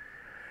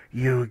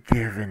 You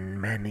given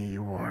many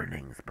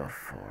warnings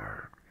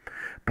before,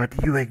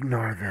 but you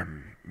ignore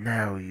them.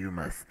 Now you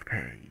must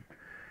pay.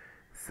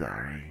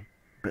 Sorry,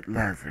 but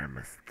Lazar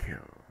must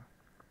kill.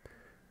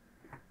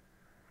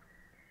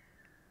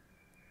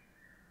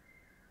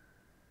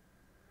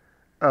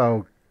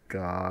 Oh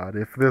God,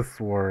 if this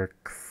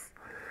works.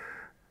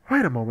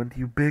 Wait a moment,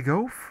 you big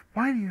oaf.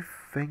 Why do you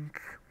think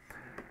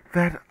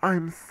that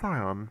I'm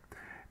Scion?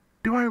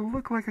 Do I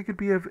look like I could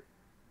be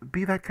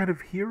that kind of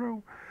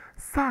hero?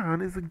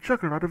 Scion is a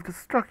juggernaut of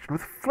destruction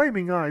with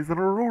flaming eyes and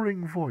a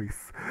roaring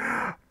voice.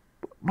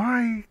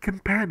 My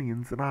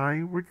companions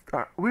and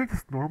we're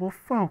just normal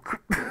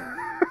folk.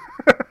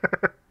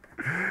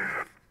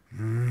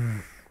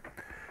 Mm,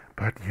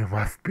 but you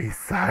must be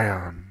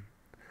Scion.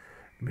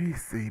 Me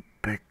see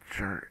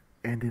picture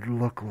and it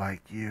look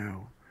like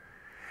you.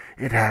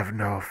 It have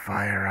no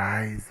fire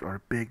eyes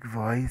or big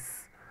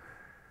voice,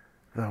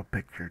 though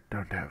picture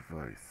don't have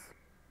voice.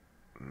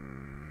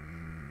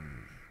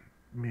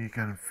 Me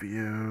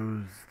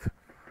confused.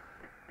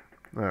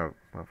 Oh,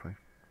 lovely.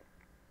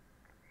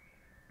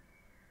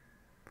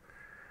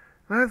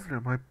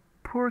 Lazarus, my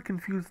poor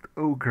confused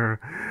ogre.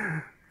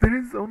 There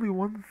is only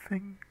one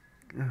thing.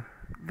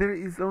 There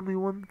is only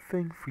one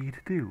thing for you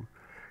to do.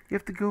 You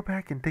have to go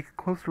back and take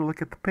a closer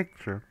look at the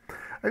picture.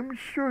 I'm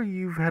sure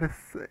you've had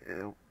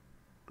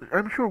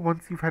I'm sure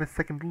once you've had a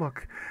second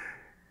look,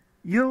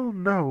 you'll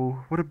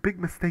know what a big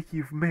mistake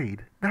you've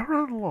made. Now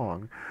run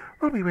along.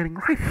 We'll be waiting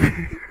right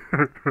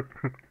here.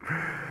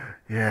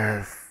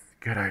 Yes,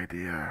 good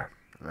idea.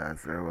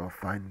 Lazar will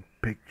find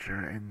picture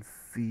and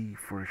see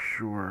for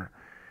sure.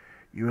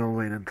 You will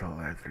wait until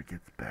Lazar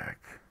gets back.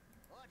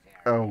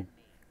 Oh,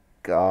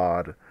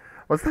 God.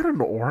 Was that an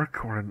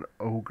orc or an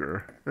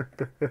ogre?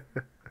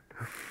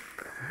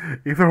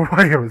 Either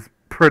way, it was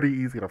pretty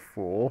easy to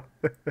fool.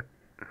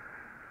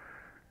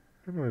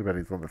 I bet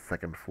he's on the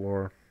second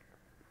floor.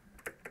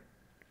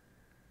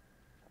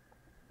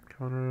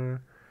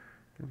 Commoner,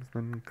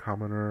 gamesman,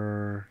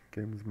 commoner,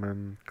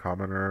 gamesman,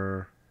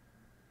 commoner,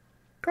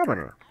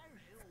 commoner.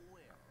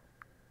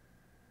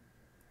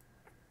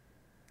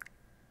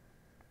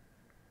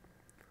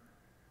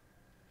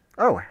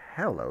 Oh,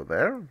 hello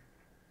there.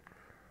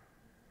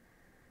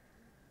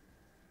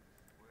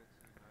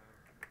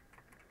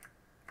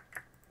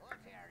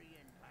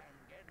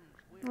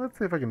 Let's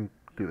see if I can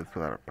do this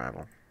without a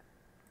battle.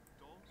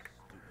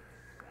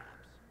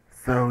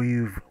 So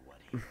you've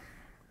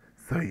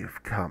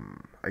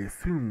come, I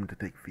assume, to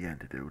take the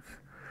antidote.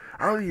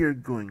 All you're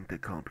going to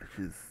accomplish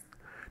is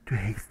to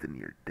hasten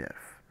your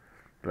death.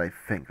 But I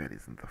think that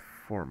isn't the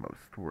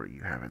foremost worry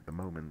you have at the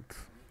moment.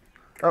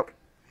 Oh,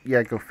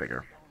 yeah, go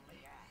figure.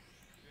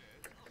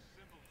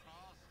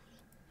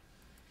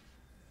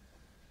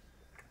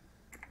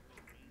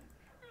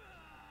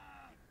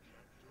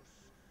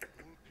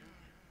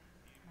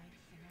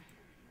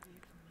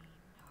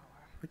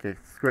 Okay,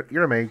 screw it.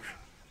 You're a mage.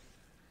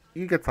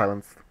 You get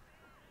silenced.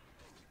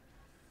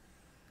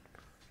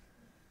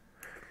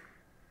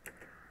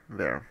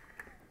 There.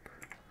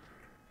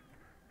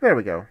 There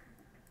we go.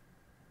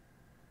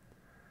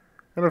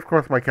 And of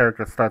course my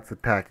character starts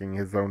attacking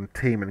his own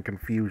team in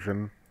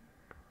confusion.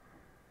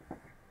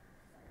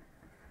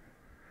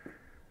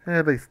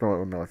 At least no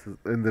one knows.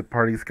 And the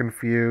party's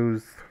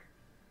confused.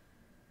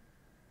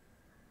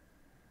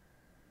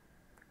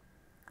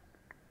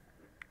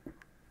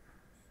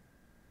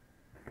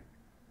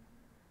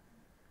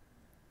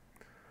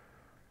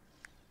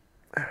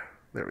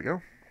 There we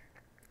go.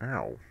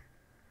 Ow.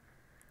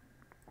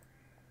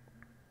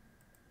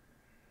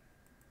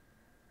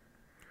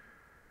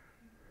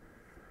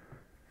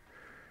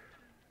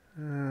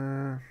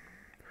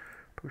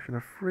 Potion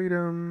of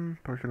Freedom,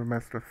 Potion of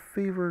Master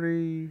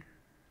Thievery,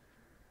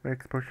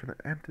 Max Potion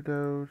of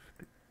Antidote,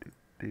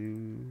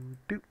 do.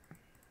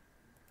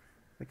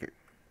 Okay.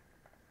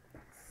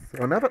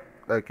 So another,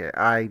 okay,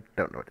 I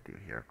don't know what to do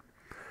here.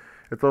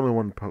 It's only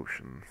one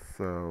potion,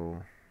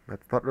 so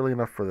that's not really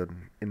enough for the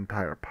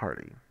entire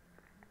party.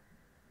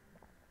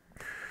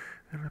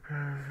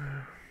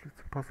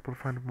 It's impossible to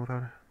find him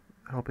without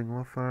helping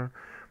Lothar.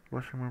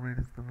 Washing more rate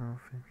is the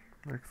nothing.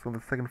 Next, on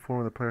the second floor,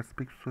 when the player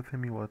speaks with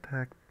him, he will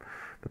attack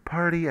the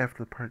party.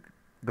 After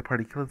the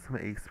party kills him,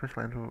 a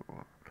special item.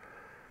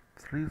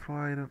 It's a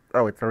reusable item.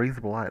 Oh, it's a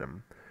reusable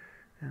item.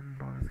 And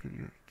bonus,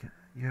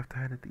 you have to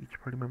hand it to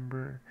each party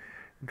member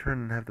in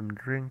turn and have them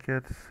drink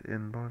it.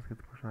 In bonus, get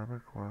the person out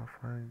of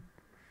qualified.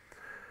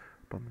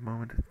 Upon the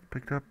moment it's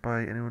picked up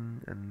by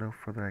anyone and no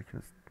further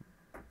actions.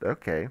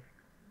 Okay.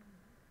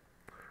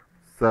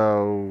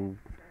 So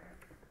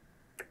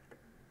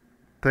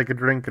take a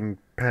drink and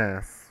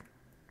pass.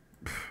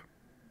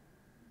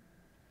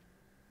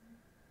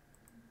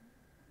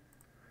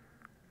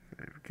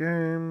 Save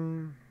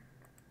game.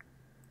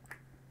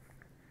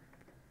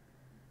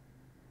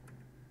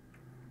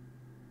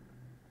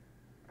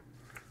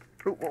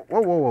 Oh,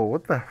 whoa,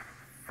 what the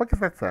fuck is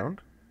that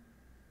sound?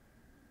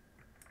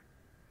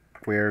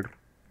 Weird.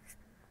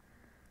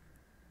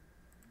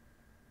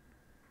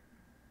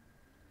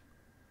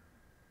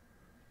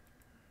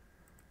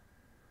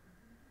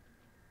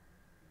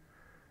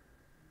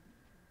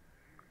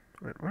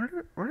 Wait,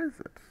 where is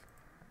it?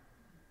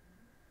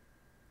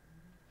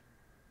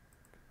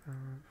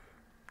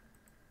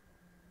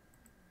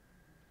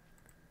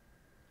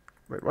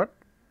 Wait, what?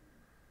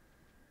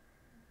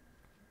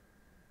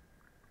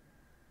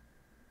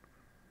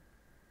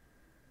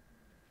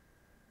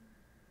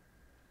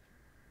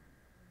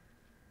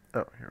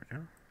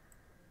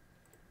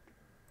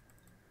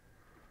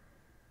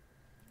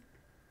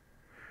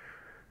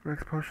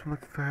 Next potion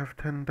looks to have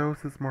 10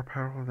 doses, more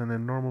powerful than a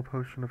normal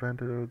potion of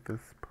antidote.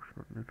 This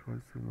potion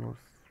neutralizes the most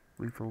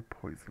lethal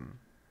poison.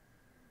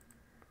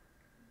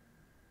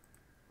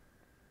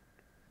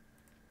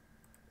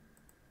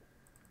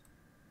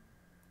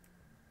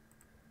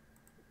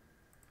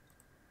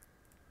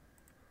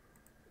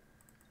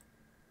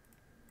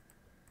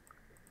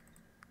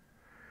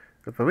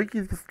 If the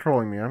wiki's just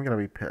trolling me, I'm gonna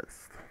be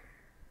pissed.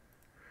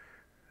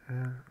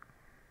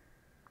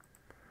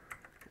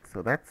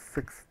 So that's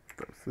 6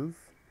 doses.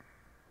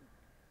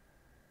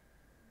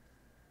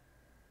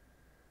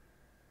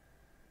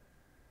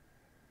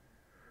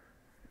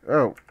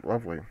 Oh,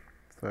 lovely.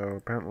 So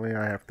apparently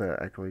I have to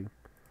actually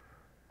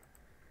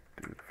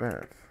do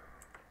that.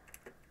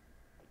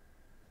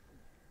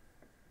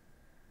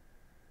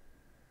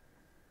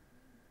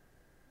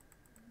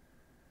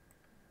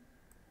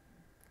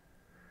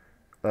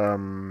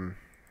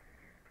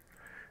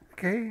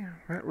 Okay,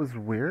 that was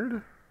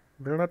weird.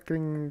 They're not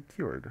getting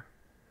cured.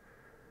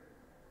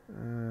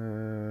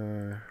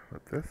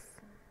 What this?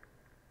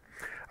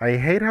 I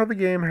hate how the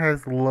game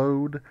has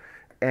load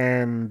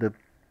and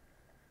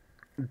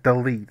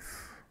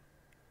deletes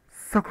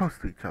so close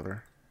to each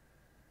other.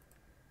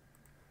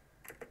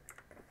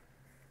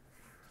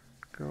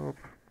 Go.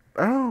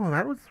 Oh,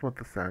 that was what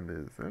the sound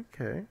is.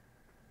 Okay.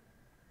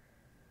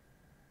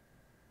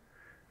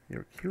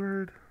 You're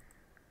cured.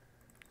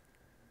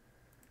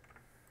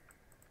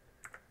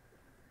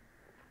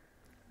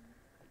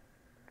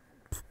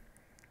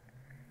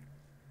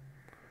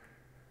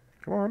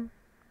 Come on.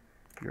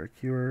 You're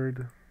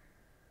cured.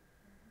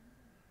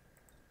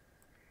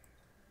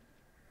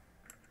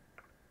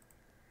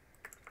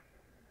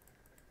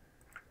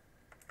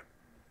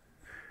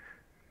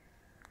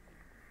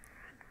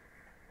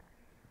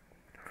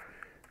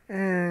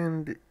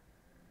 And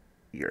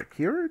you're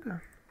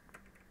cured.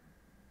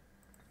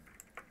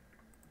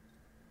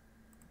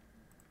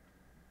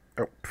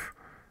 Oh,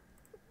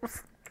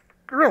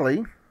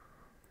 really?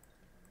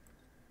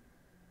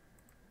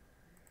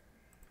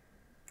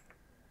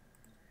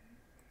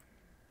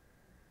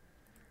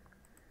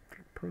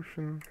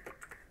 Potion.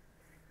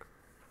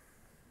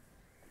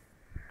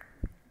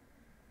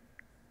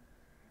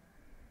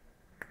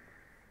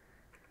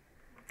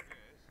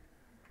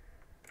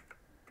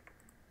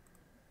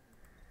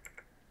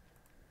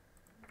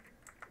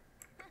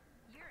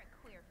 You're a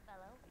queer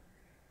fellow.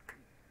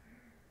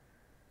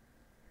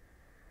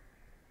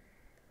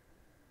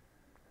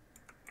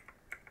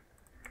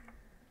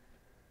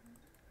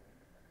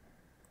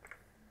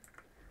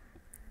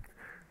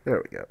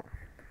 There we go.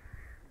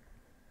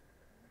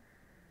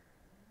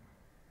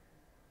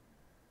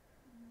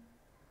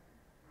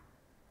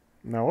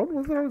 Now, what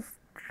was it I was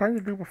trying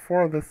to do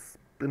before this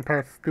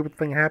entire stupid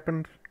thing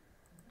happened?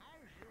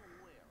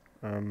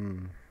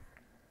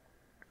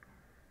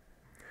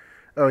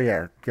 Oh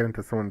yeah, get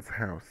into someone's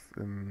house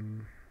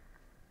in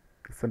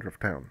the center of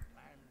town.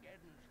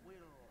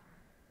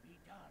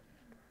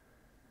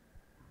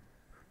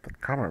 The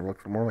commoner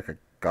looks more like a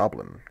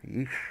goblin.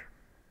 Yeesh.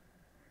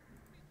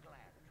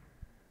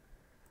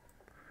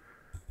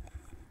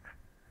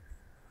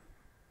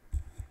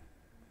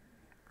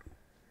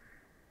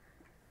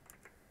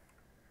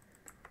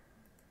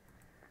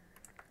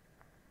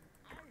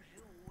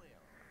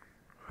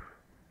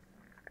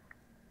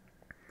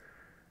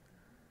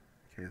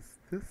 Okay, is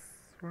this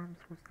where I'm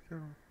supposed to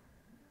go?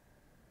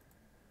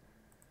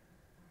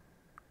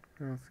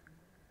 That's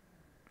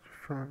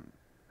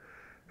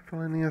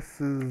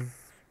Felinius's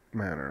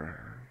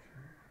manor.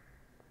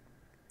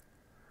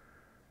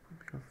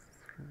 Because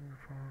the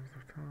followers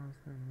of towns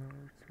named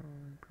Miller,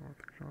 Sterling,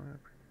 North Carolina.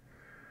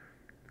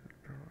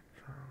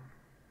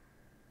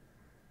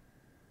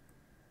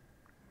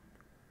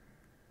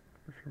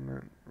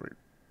 Fisherman. Wait.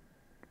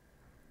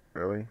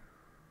 Really?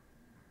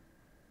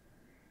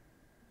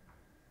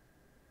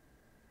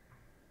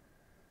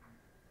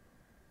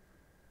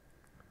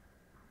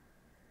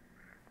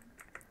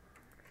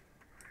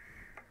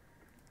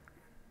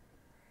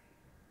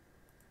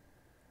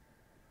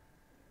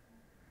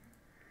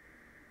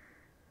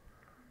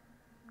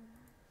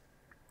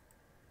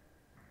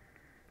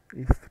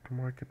 East of the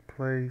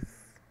marketplace.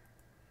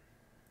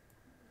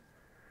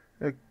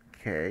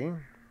 Okay.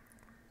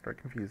 Got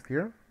confused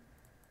here.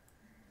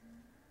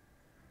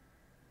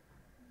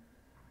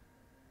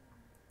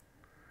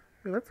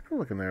 Yeah, that's a cool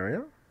looking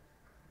area.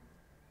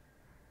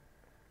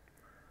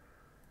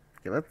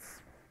 Okay,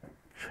 let's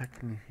check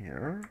in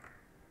here.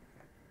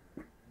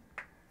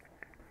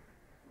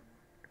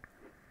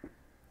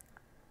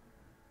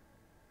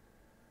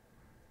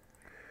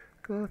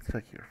 Okay, let's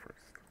check here first.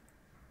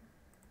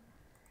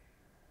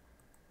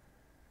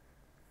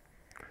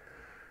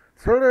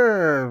 Sort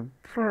of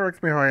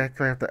irks me how I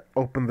actually have to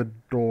open the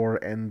door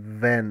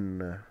and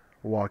then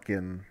walk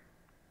in.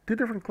 2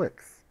 different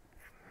clicks.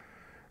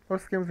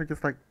 Most games are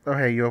just like, oh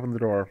hey, you opened the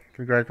door.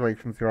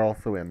 Congratulations, you're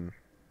also in.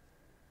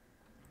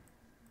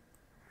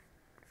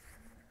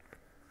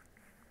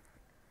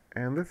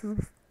 And this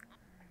is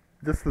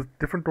just a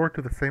different door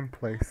to the same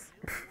place.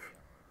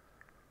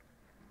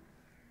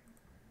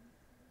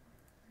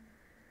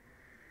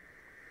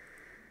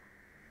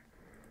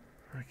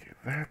 Okay,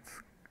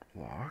 that's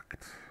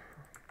locked.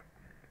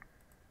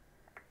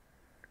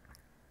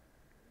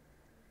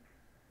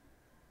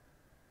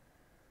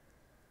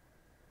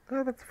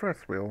 Oh, that's the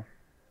first wheel.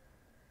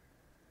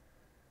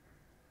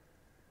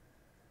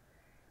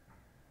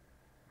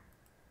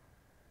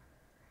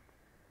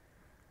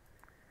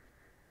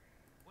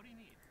 What do you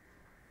need?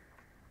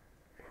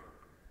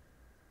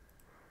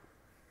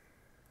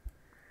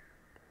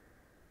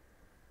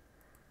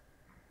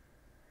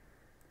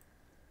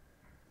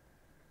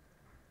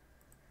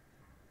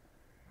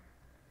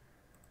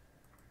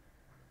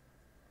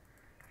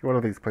 One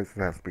of these places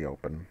has to be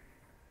open.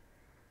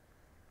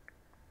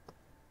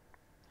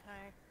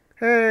 Hi.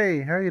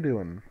 Hey, how you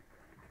doing?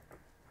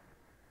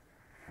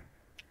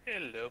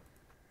 Hello.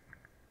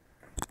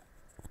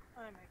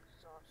 I'm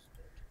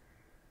exhausted.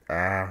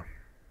 Ah,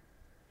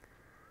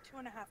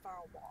 2.5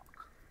 hour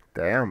walk.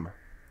 damn.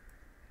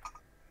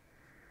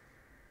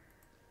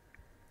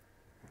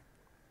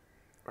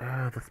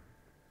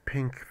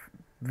 Pink,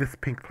 this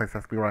pink place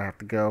has to be where I have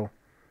to go.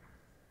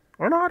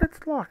 Or not,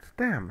 it's locked.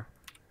 Damn.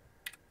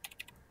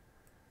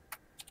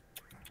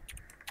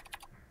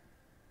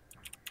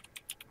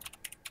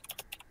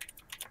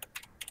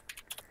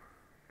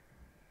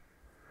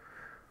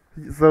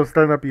 So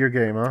starting up your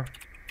game, huh?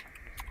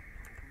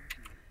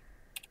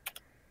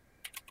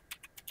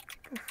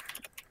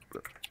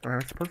 Am I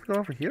supposed to go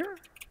over here?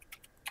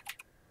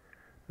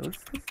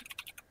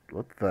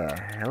 What the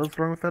hell is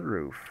wrong with that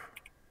roof?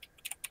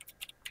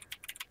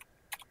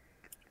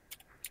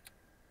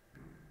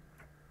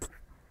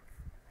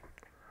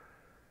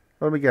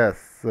 Let me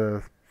guess.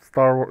 The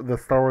Star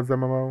Wars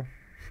MMO.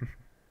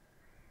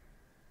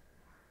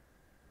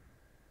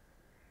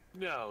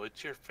 No,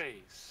 it's your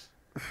face.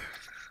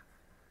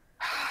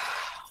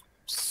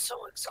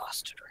 So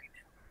exhausted right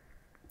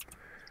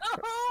now.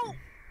 Oh!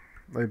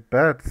 I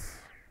bet.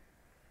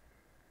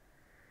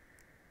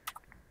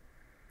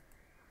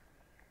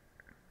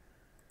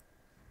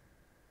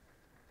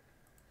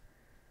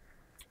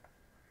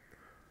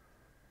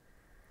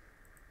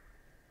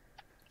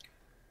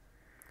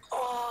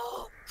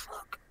 Oh,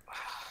 fuck.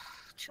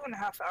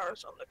 2.5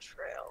 hours on the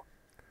trail.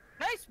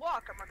 Nice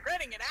walk. I'm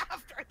regretting it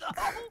after,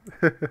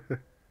 though. Where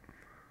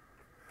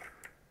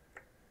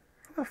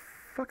the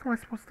fuck am I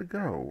supposed to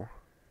go?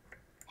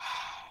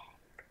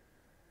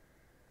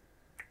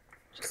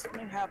 Just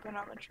something happened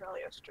on the trail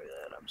yesterday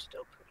that I'm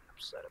still pretty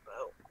upset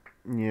about.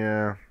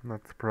 Yeah,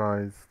 not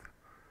surprised.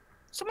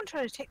 Someone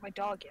tried to take my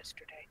dog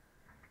yesterday.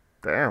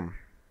 Damn.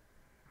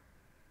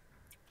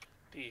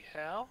 The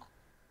hell?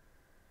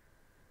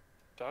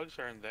 Dogs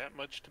aren't that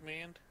much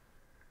demand?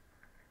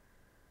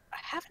 I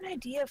have an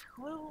idea of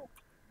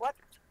what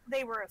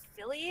they were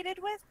affiliated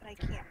with, but I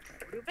can't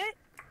prove it.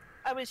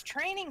 I was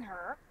training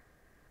her,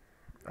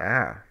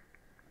 Ah.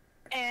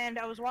 and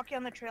I was walking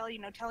on the trail,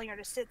 telling her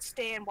to sit,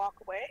 stay, and walk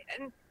away.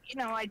 And,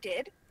 I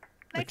did.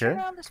 And I Okay. turned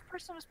around, this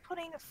person was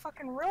putting a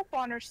fucking rope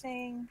on her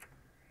saying,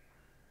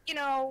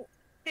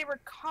 they were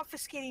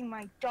confiscating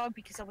my dog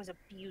because I was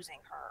abusing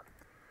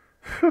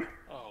her.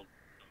 Oh,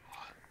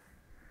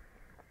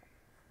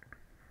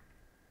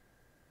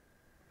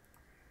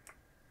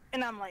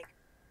 And I'm like,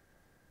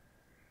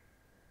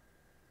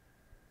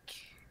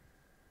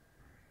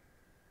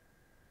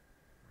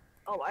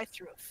 oh, I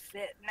threw a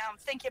fit. Now I'm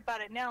thinking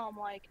about it now, I'm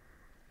like,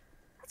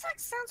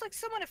 sounds like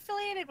someone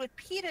affiliated with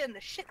PETA and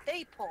the shit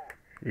they pull.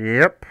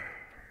 Yep.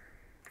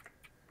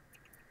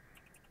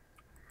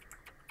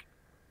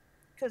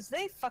 Because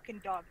they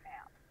fucking dog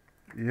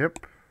now. Yep.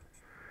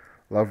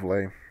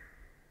 Lovely.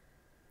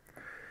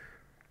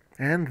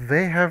 And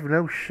they have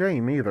no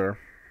shame either.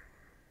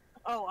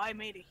 Oh, I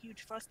made a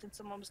huge fuss and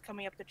someone was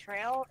coming up the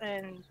trail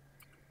and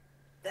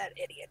that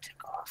idiot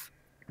took off.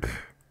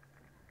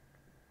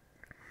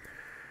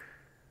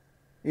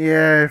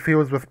 Yeah, if he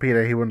was with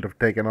Peter, he wouldn't have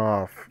taken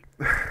off.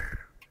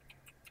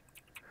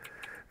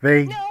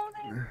 They... No,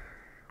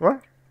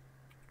 What?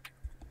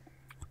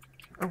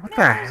 Oh, what no,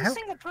 the it was a hell?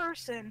 single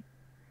person.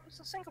 It was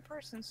a single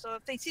person, so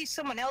if they see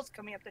someone else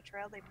coming up the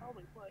trail, they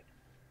probably would.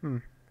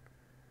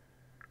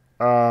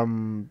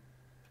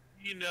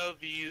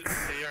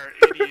 they are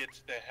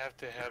idiots that have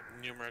to have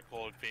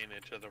numerical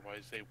advantage,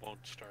 otherwise they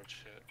won't start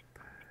shit.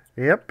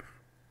 Yep.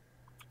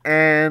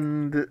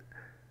 And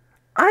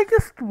I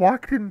just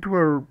walked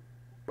into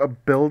a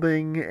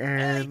building I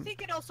and...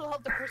 think it also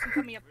helped the person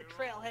coming up the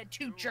trail had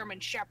 2 German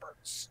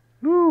Shepherds,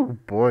 Ooh,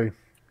 boy.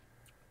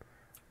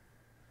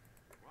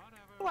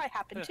 who I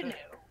happen to know.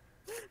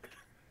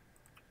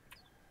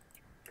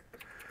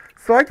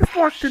 So I just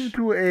walked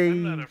into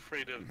I'm not a...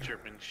 afraid of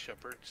German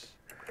shepherds.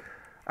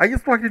 I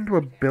just walked into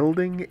a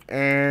building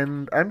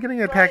and I'm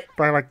getting attacked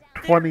by like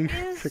 20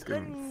 There is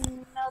chickens.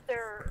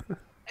 another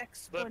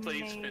Let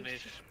Blades explanation.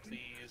 finish,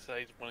 please.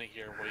 I want to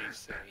hear what he's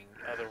saying.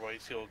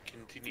 Otherwise, he'll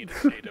continue to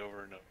say it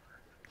over and over.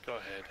 Go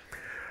ahead.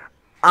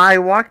 I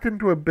walked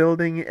into a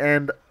building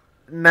and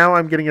now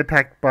I'm getting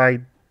attacked by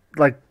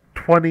like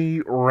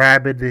 20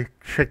 rabid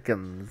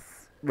chickens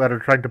that are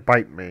trying to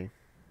bite me.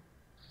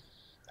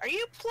 Are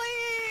you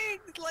playing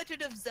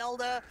Legend of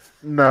Zelda?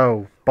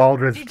 No,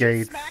 Baldur's Did you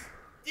Gate. smack?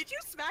 Did you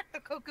smack the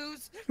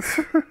cuckoos?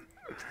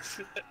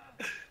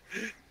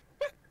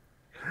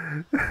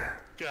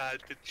 God,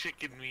 the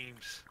chicken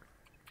memes.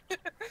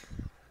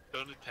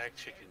 Don't attack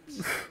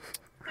chickens.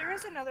 There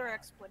is another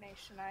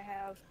explanation I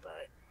have,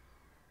 but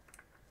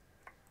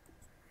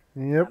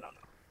Yep. I don't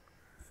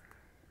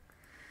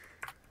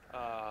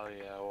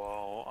know. Yeah,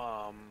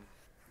 well,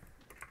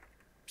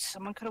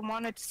 Someone could have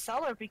wanted to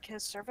sell her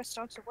because service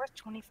dogs are worth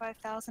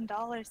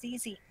 $25,000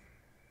 easy.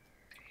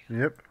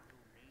 Yep.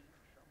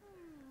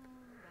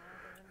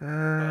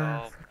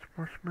 Well, Such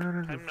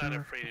marshmallows I'm is not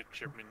not- afraid of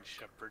German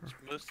Shepherds.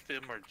 Most of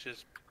them are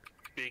just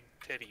big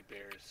teddy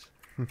bears.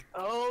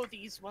 Oh,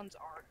 these ones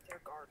aren't.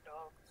 They're guard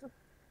dogs.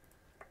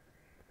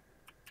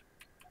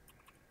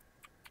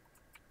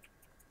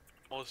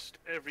 Most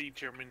every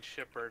German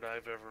Shepherd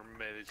I've ever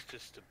met is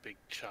just a big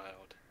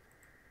child.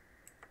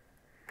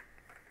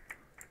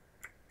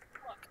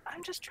 Look,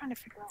 I'm just trying to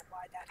figure out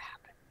why that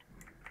happened.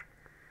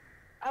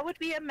 I would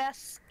be a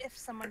mess if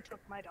someone took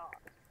my dog.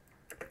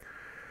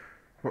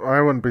 Well, I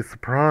wouldn't be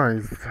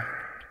surprised.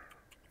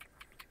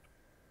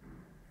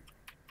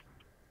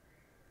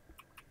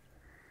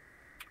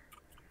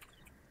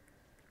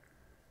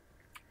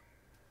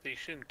 They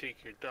shouldn't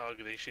take your dog,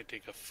 they should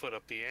take a foot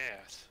up the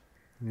ass.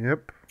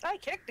 Yep. I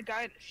kicked the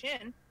guy in the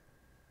shin.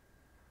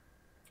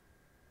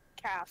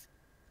 Calf.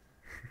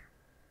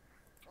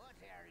 What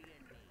are you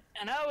need?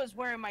 And I was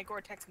wearing my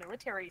Gore-Tex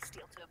military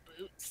steel-toe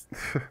boots.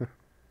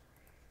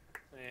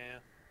 Yeah,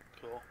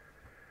 cool.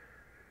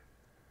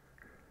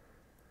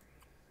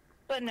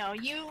 But no,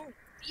 you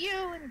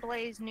and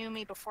Blaze knew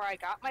me before I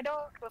got my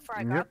dog, before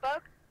I got Yep.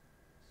 Bug.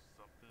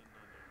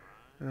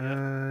 Something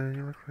on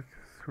You look like a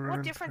What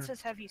surround-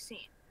 differences have you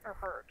seen or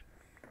heard?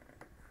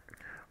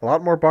 A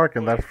lot more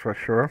barking, that's for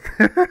sure.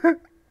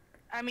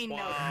 I mean, no.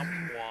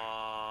 Womp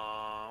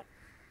womp.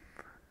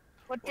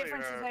 What Well,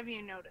 differences you're- have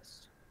you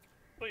noticed?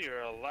 Well,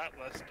 you're a lot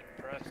less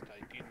depressed,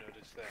 I do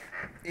notice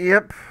that.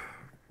 Yep.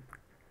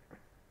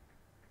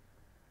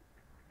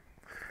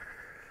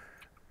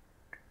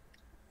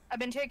 I've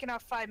been taking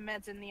off 5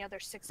 meds and the other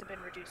 6 have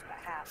been reduced by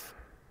half.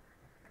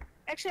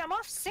 Actually, I'm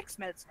off 6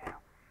 meds now,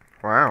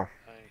 Wow.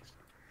 Nice.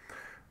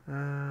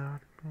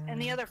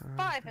 and the other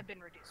 5 have been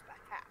reduced by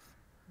half.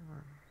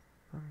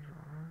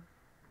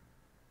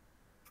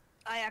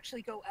 I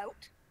actually go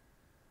out.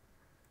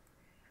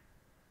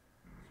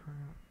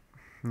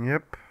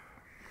 Yep.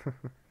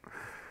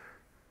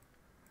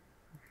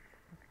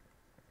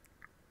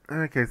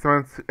 Okay, so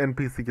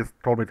NPC just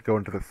told me to go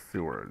into the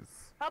sewers.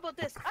 How about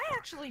this? I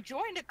actually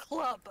joined a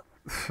club.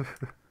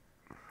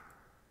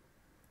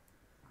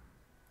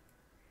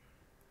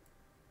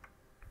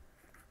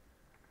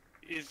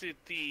 Is it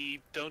the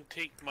Don't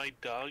Take My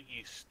Dog,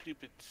 You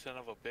Stupid Son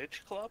of a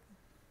Bitch club?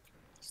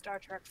 Star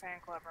Trek fan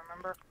club,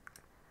 remember?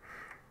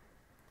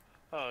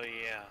 Oh,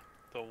 yeah.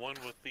 The one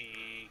with the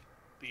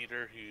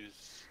leader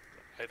who's,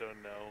 I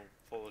don't know,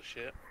 full of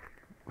shit.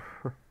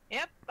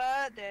 Yep,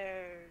 but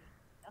there's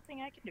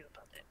nothing I can do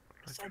about it.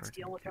 Besides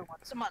deal with her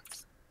once a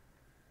month.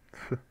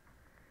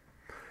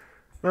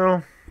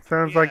 Well,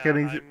 sounds like an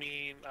Yeah, easy. I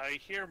mean, I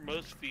hear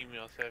most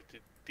females have to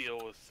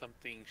deal with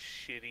something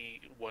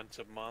shitty once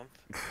a month.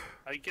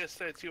 I guess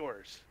that's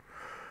yours.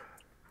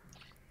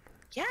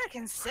 Yeah,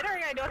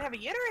 considering I don't have a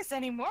uterus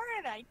anymore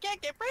and I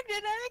can't get pregnant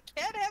and I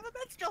can't have a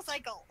menstrual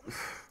cycle.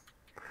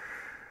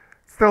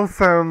 Still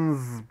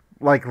sounds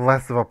like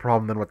less of a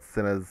problem than what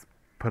Cinna's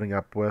putting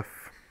up with.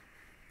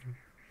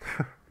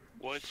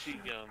 What's she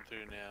going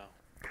through now?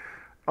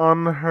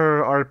 On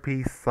her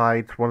RP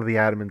site, one of the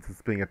admins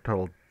is being a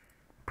total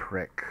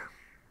prick.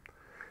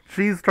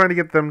 She's trying to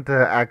get them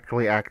to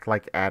actually act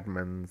like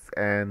admins,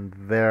 and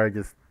they're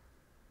just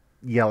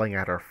yelling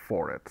at her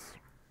for it.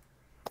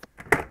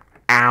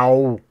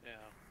 Ow! Yeah.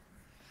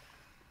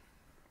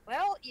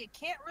 Well, you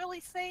can't really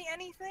say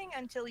anything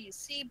until you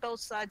see both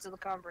sides of the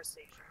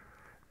conversation.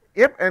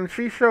 Yep, and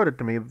she showed it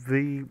to me.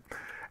 The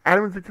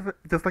admins are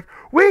just like,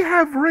 we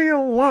have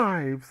real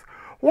lives.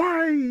 Why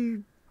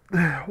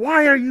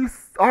are you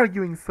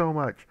arguing so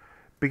much?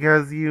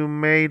 Because you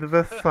made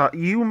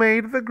you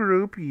made the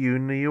group. You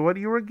knew what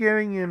you were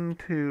getting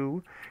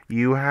into.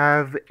 You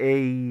have a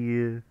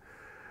you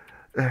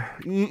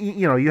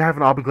know, you have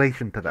an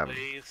obligation to them.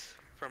 Blaze,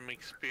 from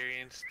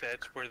experience,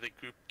 that's where the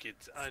group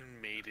gets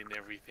unmade and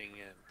everything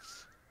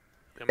ends.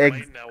 They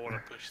might not want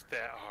to push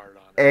that hard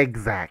on it.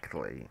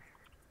 Exactly.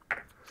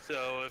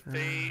 So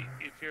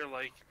if you're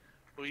like,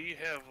 well, you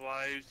have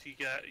lives,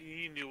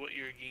 you knew what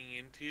you were getting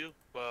into,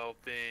 well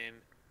then,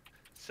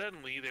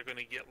 suddenly they're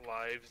gonna get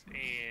lives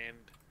and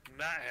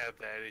not have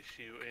that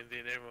issue, and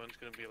then everyone's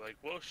gonna be like,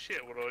 well,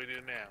 shit, what do I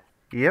do now?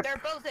 Yep.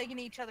 They're both egging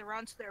each other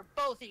on, so they're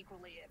both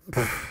equally in.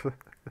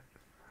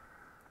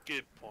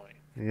 Good point.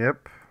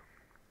 Yep.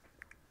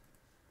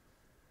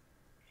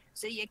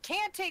 So you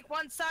can't take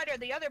one side or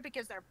the other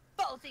because they're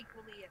both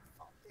equally at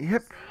fault.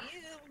 Yep.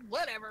 So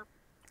whatever.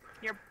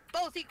 You're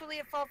both equally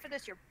at fault for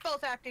this. You're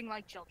both acting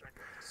like children.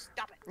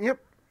 Stop it. Yep.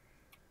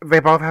 They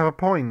both have a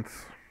point.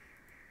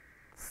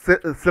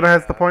 Cinna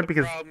has the point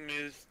because problem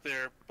is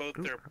their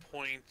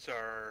points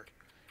are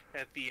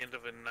at the end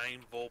of a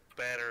 9-volt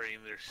battery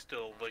and they're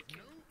still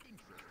looking.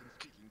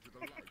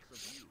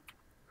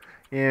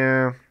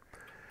 Yeah.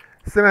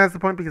 Cinna has a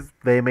point because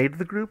they made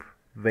the group.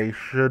 They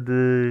should,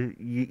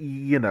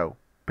 you know,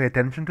 pay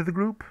attention to the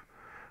group.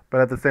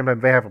 But at the same time,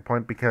 they have a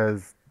point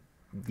because,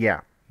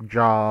 yeah,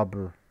 job,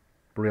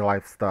 real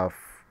life stuff,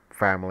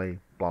 family,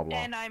 blah blah.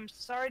 And I'm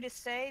sorry to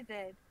say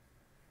that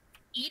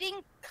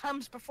eating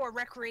comes before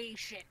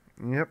recreation.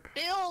 Yep.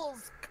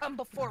 Bills come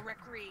before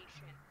recreation.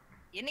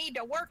 You need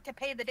to work to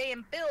pay the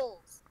damn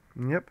bills.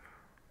 Yep.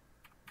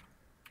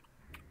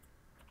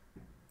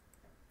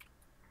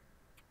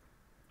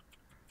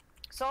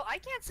 So I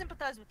can't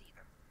sympathize with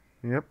either.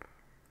 Yep.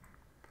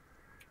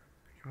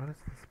 What is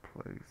this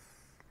place?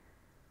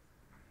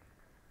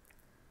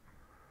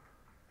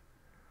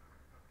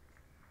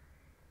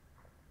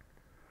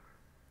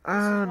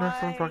 Ah, no,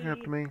 someone's walking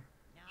up to me.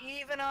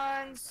 Even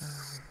on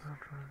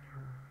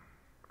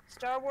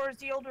Star Wars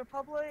The Old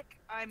Republic,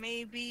 I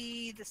may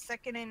be the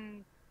second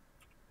in...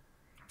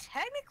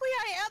 Technically,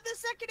 I am the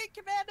second in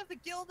command of the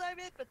guild I'm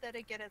in, but then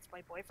again, it's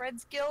my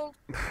boyfriend's guild.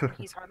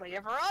 He's hardly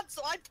ever on,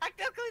 so I'm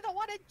technically the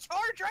one in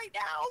charge right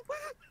now.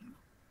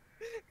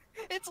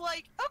 It's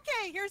like,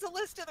 okay, here's a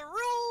list of the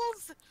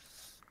rules.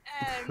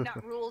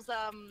 Not rules,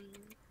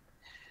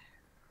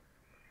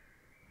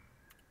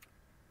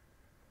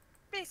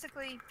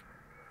 basically,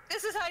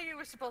 this is how you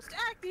were supposed to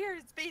act here.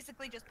 It's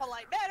basically just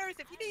polite manners.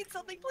 If you need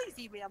something, please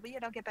email me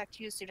and I'll get back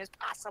to you as soon as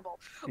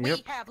possible. Yep.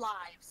 We have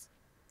lives.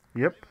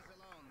 Yep.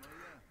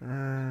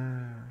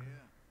 The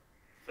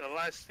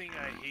last thing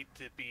I hate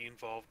to be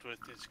involved with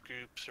is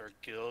groups or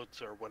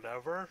guilds or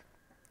whatever.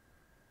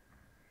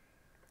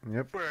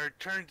 Yep. Where it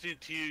turns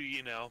into,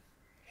 you know,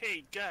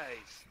 hey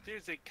guys,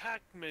 there's a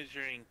cock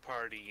measuring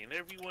party and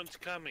everyone's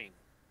coming.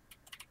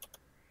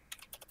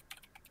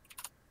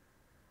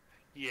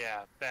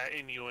 Yeah, that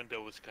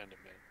innuendo was kind of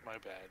meant. My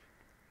bad.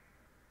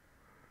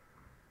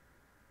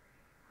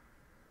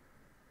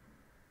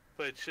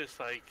 But it's just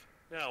like,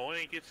 no, when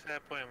it gets to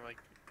that point, I'm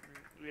like,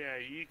 yeah,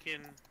 you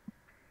can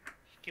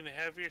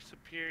have your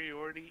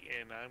superiority,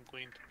 and I'm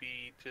going to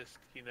be just,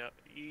 you know,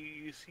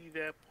 you see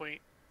that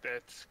point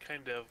that's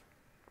kind of,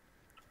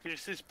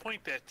 there's this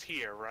point that's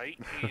here, right?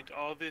 And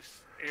all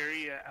this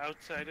area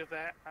outside of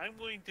that, I'm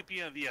going to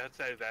be on the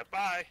outside of that.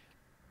 Bye!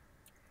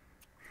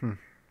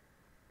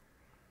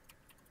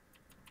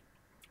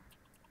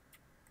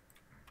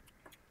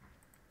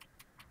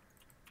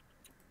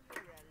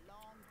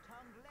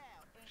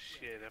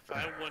 Shit, if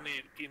I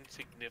wanted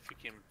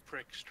insignificant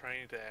pricks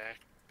trying to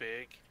act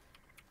big,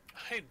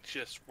 I'd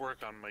just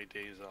work on my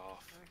days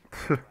off.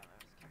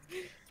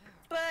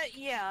 But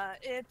yeah,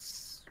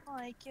 it's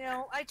like, you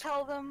know, I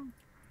tell them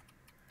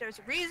there's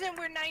a reason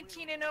we're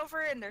 19 and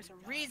over, and there's a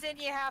reason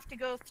you have to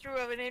go through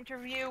an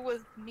interview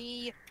with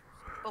me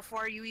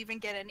before you even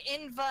get an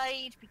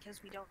invite,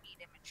 because we don't need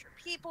immature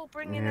people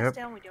bringing us Yep.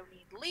 down. We don't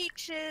need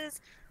leeches.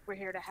 We're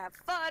here to have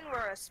fun.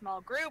 We're a small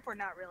group. We're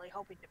not really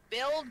hoping to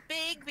build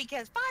big,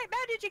 because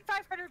managing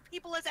 500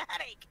 people is a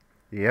headache.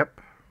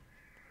 Yep.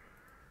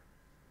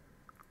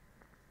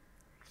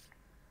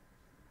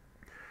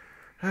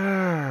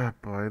 Ah,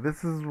 boy,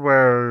 this is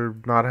where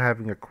not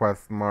having a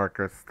quest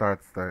marker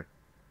starts to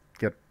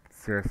get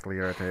seriously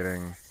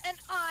irritating. And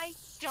I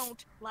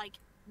don't like,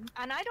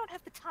 and I don't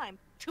have the time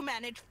to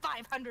manage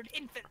 500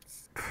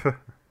 infants.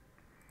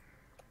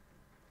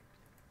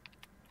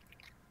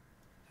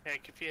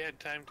 Heck, if you had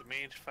time to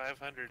manage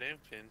 500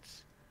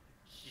 infants,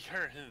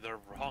 you're in the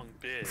wrong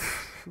biz.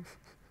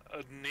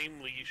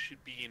 Namely, you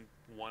should be in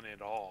one at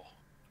all.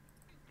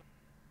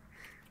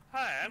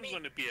 Hi, I'm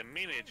going to be a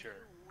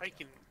manager. I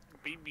can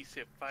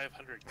babysit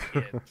 500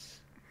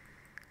 kids.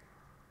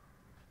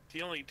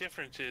 The only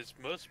difference is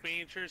most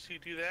managers who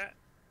do that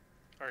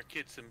are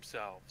kids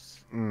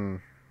themselves.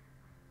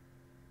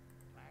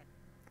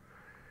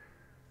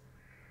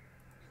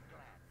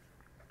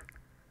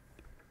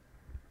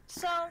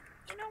 So,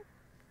 you know,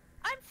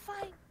 I'm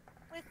fine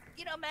with,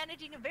 you know,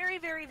 managing a very,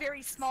 very,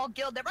 very small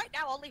guild that right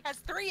now only has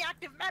 3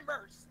 active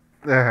members.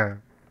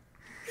 I'm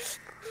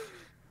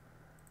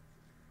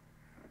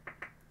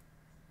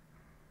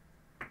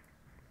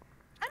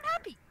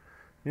happy.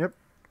 Yep.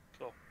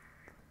 Cool.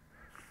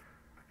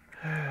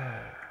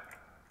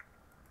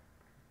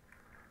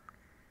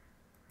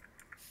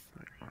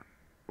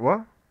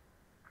 What?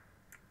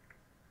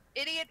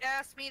 Idiot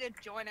asked me to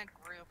join a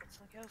group. It's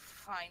like, oh,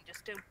 fine,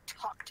 just don't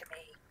talk to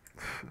me.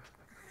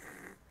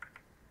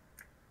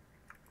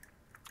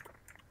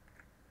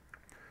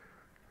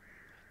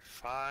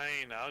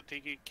 Fine, I'll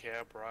take a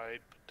cab ride,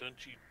 but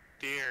don't you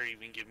dare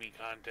even give me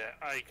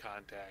eye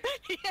contact.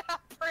 Yeah,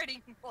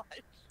 pretty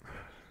much.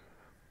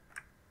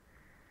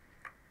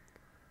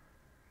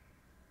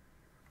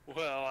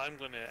 Well, I'm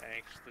gonna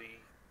actually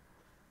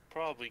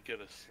probably go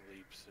to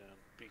sleep soon,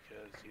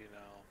 because, you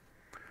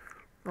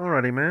know,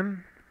 Alrighty,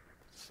 man.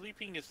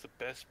 sleeping is the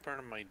best part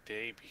of my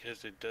day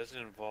because it doesn't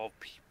involve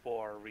people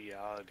or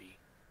reality.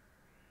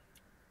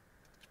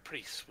 It's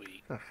pretty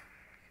sweet.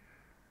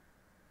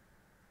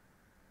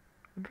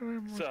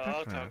 So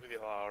I'll talk with you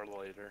all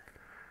later.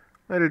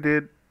 Later,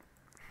 dude.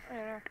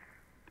 Later.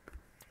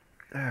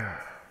 Okay,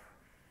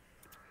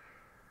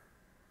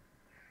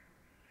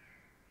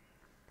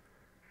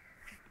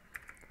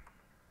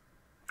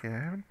 I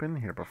haven't been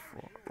here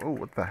before. Oh,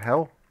 what the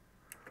hell?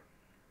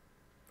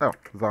 Oh,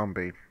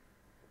 zombie.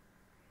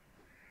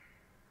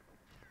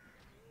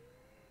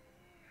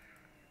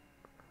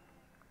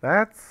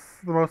 That's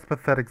the most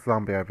pathetic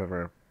zombie I've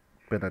ever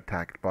been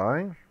attacked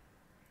by.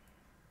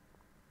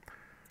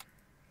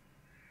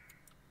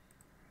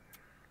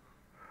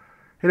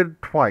 Hit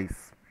it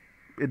twice.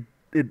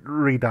 It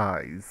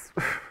re-dies.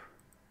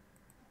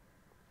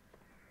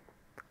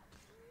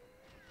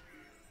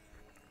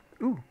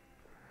 Ooh.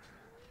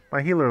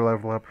 My healer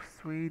level up.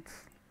 Sweet.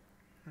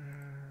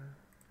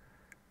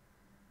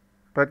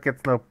 But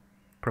gets no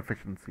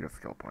proficiency or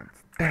skill points.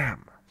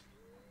 Damn.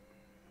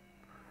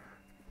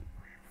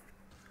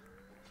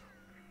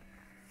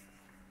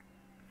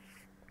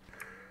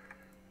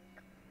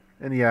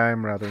 And yeah,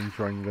 I'm rather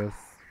enjoying this.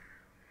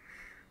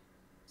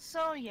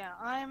 So yeah,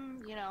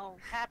 I'm,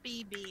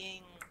 happy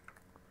being.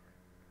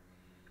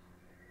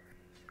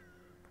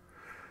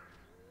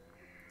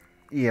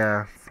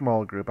 Yeah,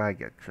 small group, I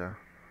getcha.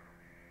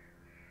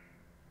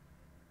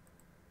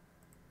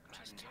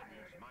 Just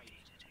tired of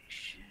day-to-day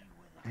shit.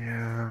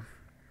 Yeah.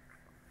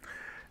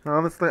 And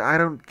honestly, I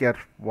don't get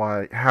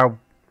how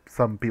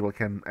some people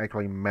can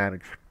actually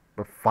manage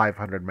a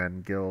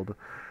 500-man guild.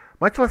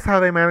 Much less how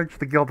they manage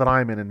the guild that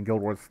I'm in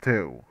Guild Wars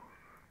 2.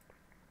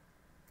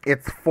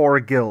 It's 4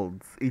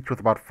 guilds, each with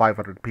about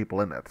 500 people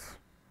in it.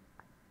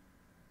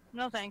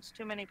 No thanks,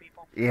 too many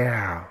people.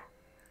 Yeah.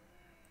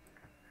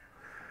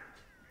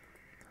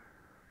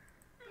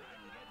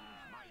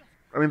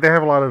 I mean, they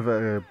have a lot of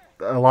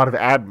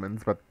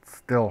admins, but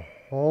still,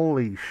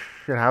 holy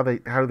shit! How do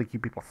they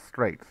keep people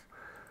straight?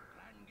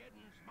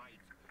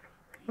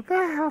 What the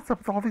hell's up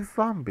with all these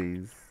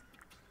zombies?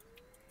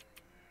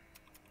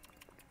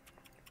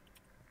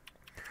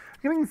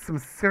 Getting some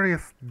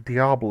serious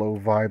Diablo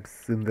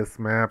vibes in this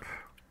map.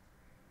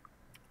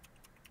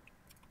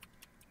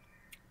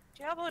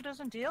 Diablo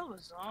doesn't deal with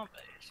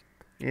zombies.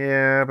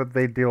 Yeah, but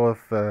they deal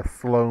with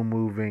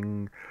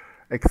slow-moving,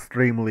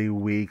 extremely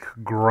weak,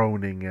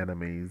 groaning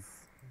enemies.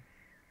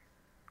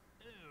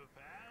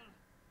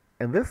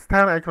 And this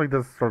town actually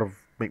does sort of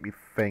make me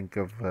think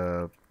of,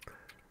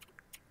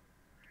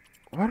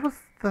 what was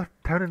the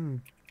town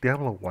in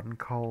Diablo 1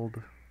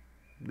 called?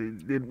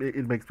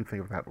 It makes me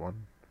think of that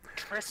one.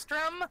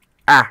 Tristram?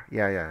 Ah,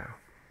 yeah.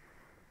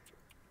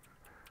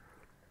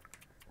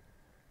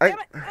 Damn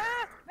it!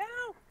 Ah!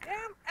 No!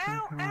 Damn!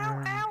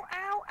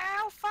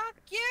 Ow! Fuck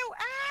you!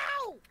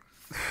 Ow!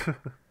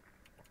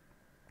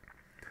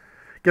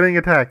 Getting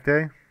attacked, eh?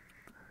 Yeah,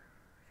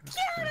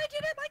 and I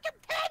didn't my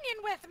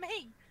companion with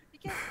me!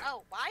 Because,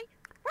 why?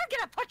 We're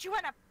gonna put you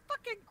in a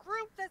fucking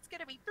group that's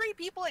gonna be 3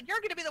 people and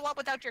you're gonna be the one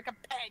without your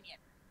companion!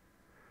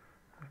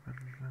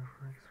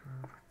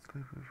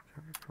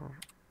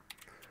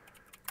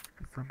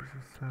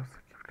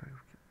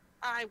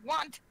 I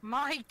want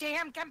my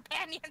damn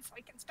companion so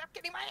I can stop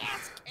getting my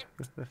ass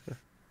kicked!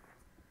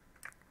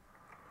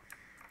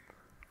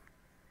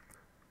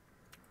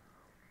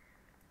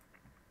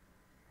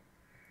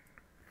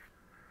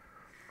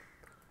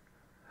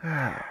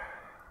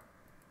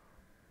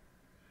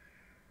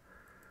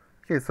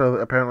 Okay, so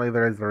apparently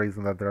there is a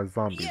reason that there are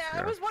zombies Yeah,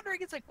 here. I was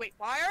wondering, it's like, wait,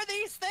 why are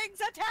these things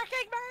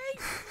attacking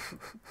me?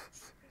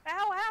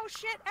 Ow,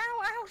 shit,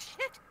 ow,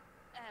 shit!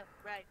 Oh,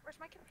 right, where's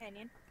my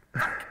companion?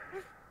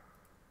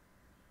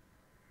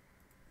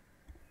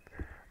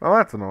 Well,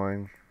 that's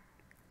annoying.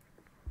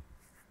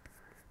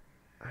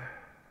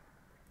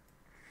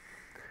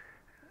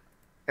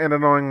 And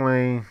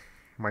annoyingly,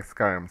 my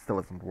Skyrim still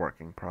isn't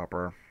working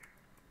proper.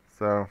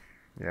 So,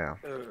 yeah.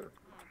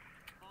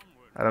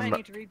 I don't know.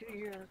 need to redo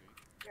your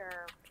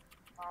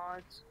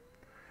mods.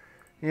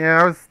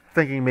 Yeah, I was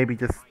thinking maybe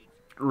just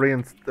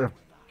do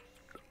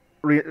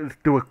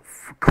a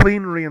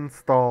clean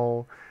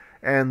reinstall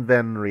and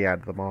then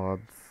re-add the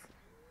mods.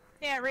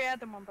 Yeah, re-add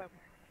them one by one.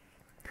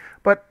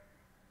 But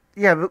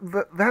yeah,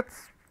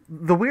 that's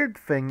the weird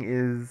thing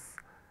is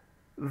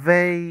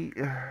they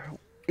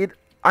it.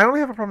 I only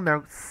have a problem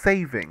now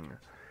saving,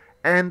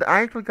 and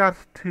I actually got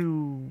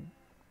to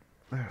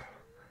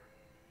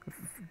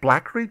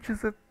Blackreach.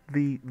 Is it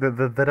the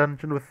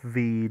dungeon with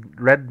the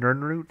red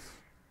Nern roots?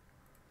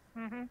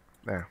 Mm-hmm.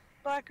 Yeah.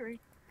 Blackery.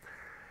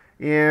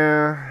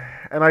 Yeah,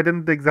 and I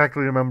didn't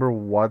exactly remember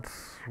what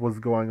was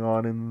going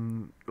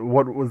on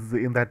what was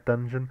in that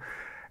dungeon,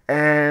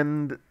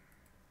 and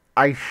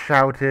I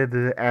shouted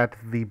at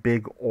the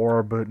big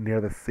orb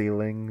near the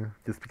ceiling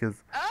just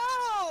because.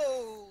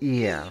 Oh!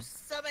 Yeah. You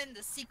summoned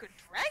the secret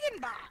dragon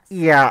boss!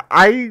 Yeah,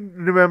 I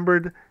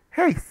remembered.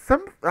 Hey,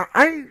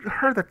 I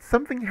heard that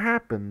something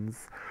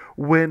happens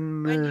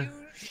when. When you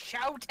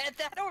shout at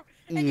that orb,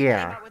 and you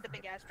Yeah. came out with a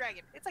big ass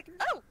dragon. It's like,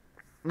 oh!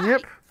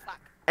 Yep. Fuck.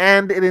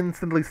 And it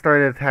instantly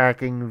started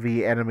attacking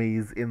the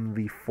enemies in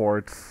the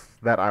fort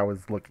that I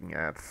was looking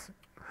at.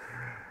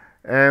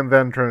 And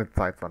then turned its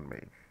sights on me.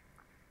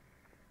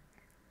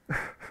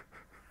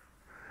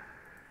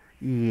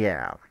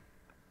 Yeah.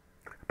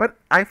 But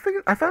I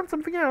found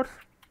something out.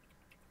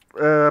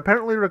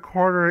 apparently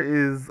Recorder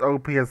is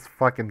OP as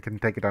fuck and can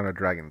take it on a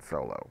dragon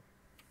solo.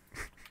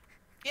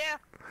 Yeah.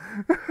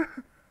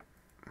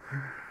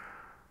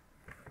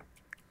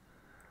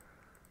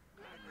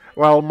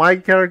 Well, my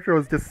character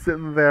was just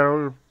sitting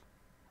there,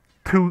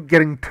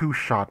 getting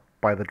two-shot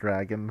by the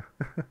dragon.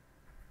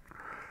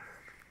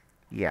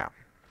 Yeah,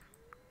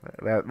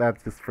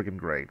 that's just freaking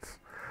great.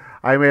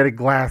 I made a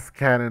glass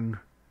cannon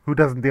who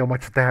doesn't deal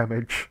much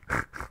damage.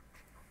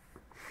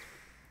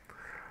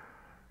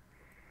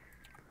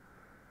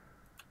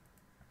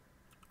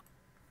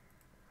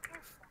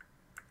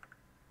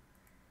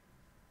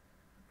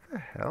 What the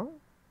hell?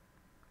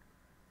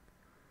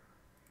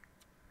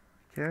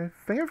 Okay, I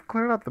think I've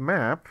cleared out the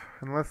map,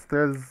 unless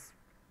there's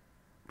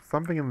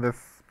something in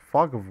this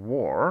fog of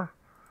war.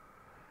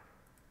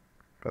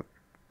 But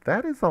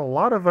that is a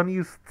lot of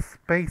unused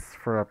space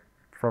for a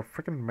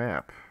freaking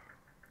map.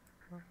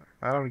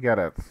 I don't get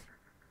it.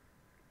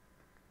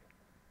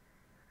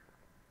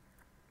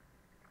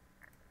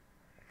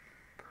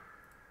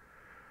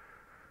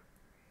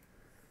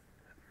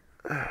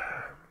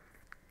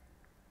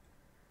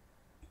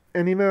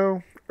 And you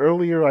know,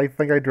 earlier I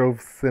think I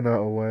drove Cinna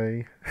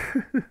away.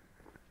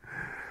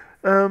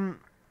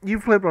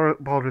 You've played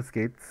Baldur's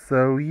Gate,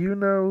 so you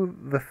know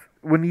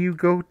when you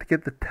go to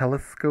get the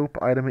telescope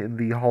item in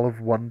the Hall of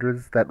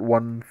Wonders, that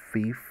one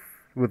thief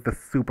with the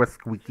super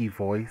squeaky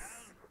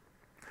voice.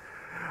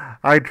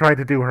 I tried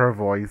to do her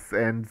voice,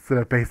 and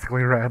Cinna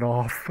basically ran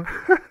off.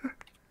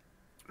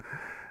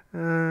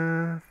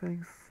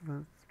 Thanks.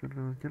 That's been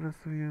really generous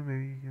of you.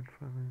 Maybe you can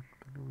finally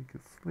spend a week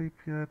of sleep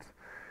yet.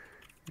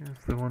 Yes,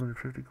 the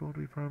 150 gold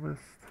we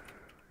promised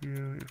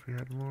you. If we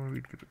had more,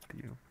 we'd give it to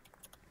you.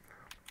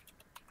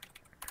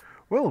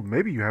 Well,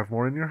 maybe you have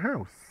more in your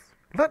house.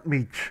 Let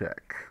me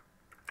check.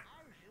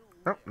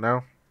 Oh,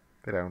 no.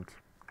 They don't.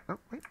 Oh,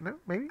 wait, no,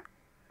 maybe?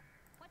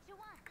 What you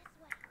want this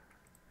way?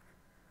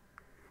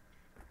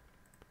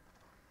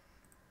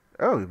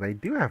 Oh, they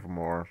do have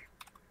more.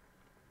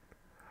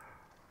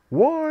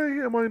 Why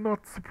am I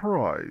not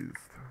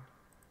surprised?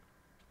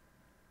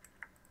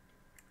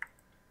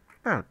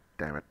 Oh,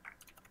 damn it.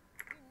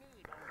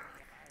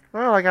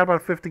 Well, I got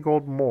about 50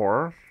 gold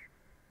more.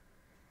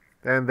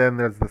 And then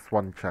there's this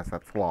one chest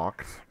that's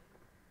locked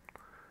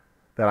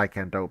that I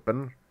can't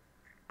open.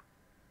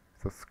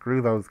 So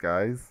screw those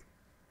guys.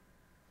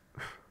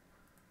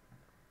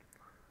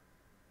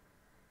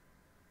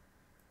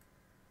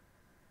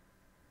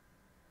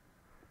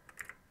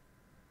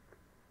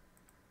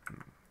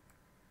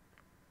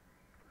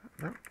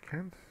 No,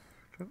 can't.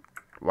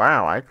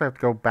 Wow, I actually have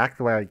to go back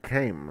the way I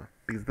came.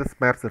 Because this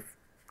map's a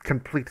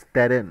complete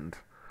dead end.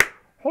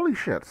 Holy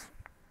shit.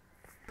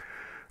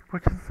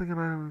 Purchase the second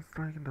item,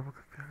 strike and double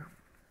click there.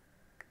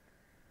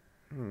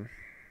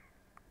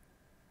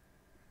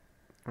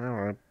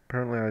 Well,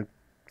 apparently I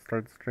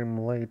started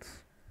streaming late.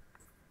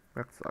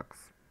 That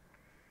sucks.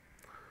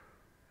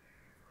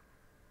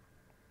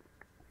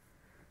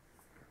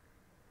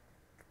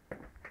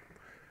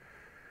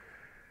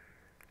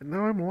 And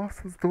now I'm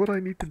lost as to what I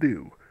need to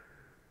do.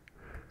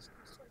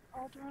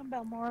 Alderaan,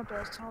 Balmora,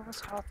 Beltalvis,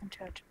 Hoth, and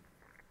Ted.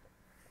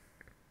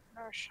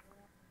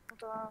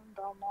 Alderaan,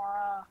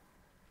 Balmora.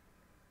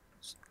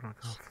 Knock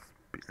off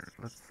the spear.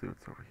 Let's see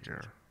what's over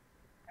here.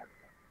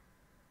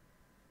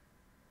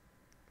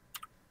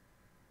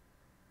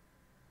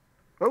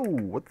 Oh,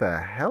 what the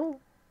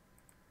hell?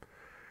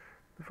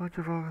 The village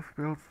of August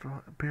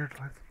Beard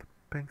lies at the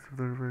banks of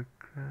the river.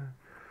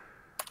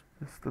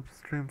 Just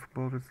upstream from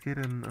Baldur's Gate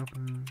and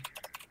open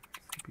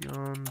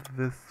beyond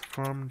this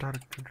farm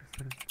dotted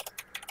countryside.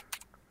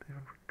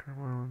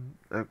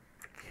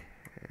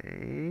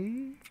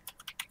 Okay.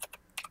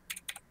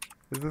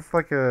 Is this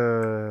like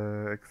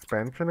a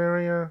expansion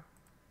area?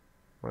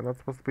 Am I not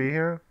supposed to be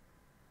here?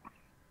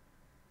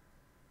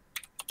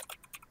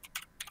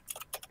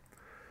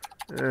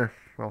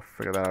 I'll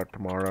figure that out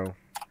tomorrow.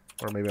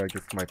 Or maybe I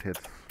just might hit...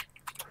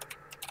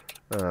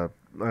 I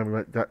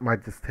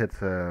might just hit,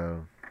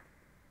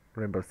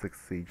 Rainbow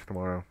Six Siege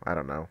tomorrow. I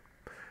don't know.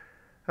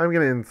 I'm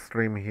gonna end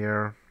stream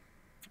here.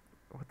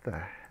 What the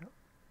hell?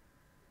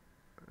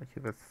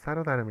 Okay, the side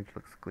of that image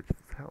looks glitchy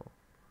as hell.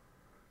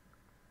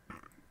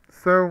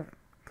 So...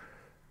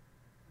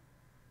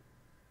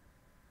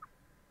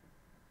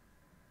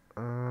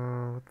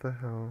 what the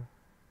hell?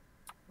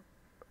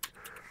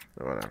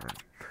 Whatever.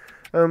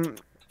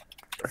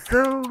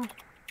 So...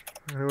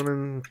 Everyone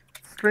in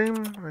stream,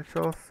 I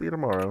shall see you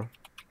tomorrow.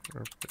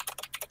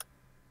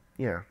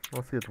 Yeah,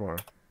 I'll see you tomorrow.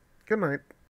 Good night.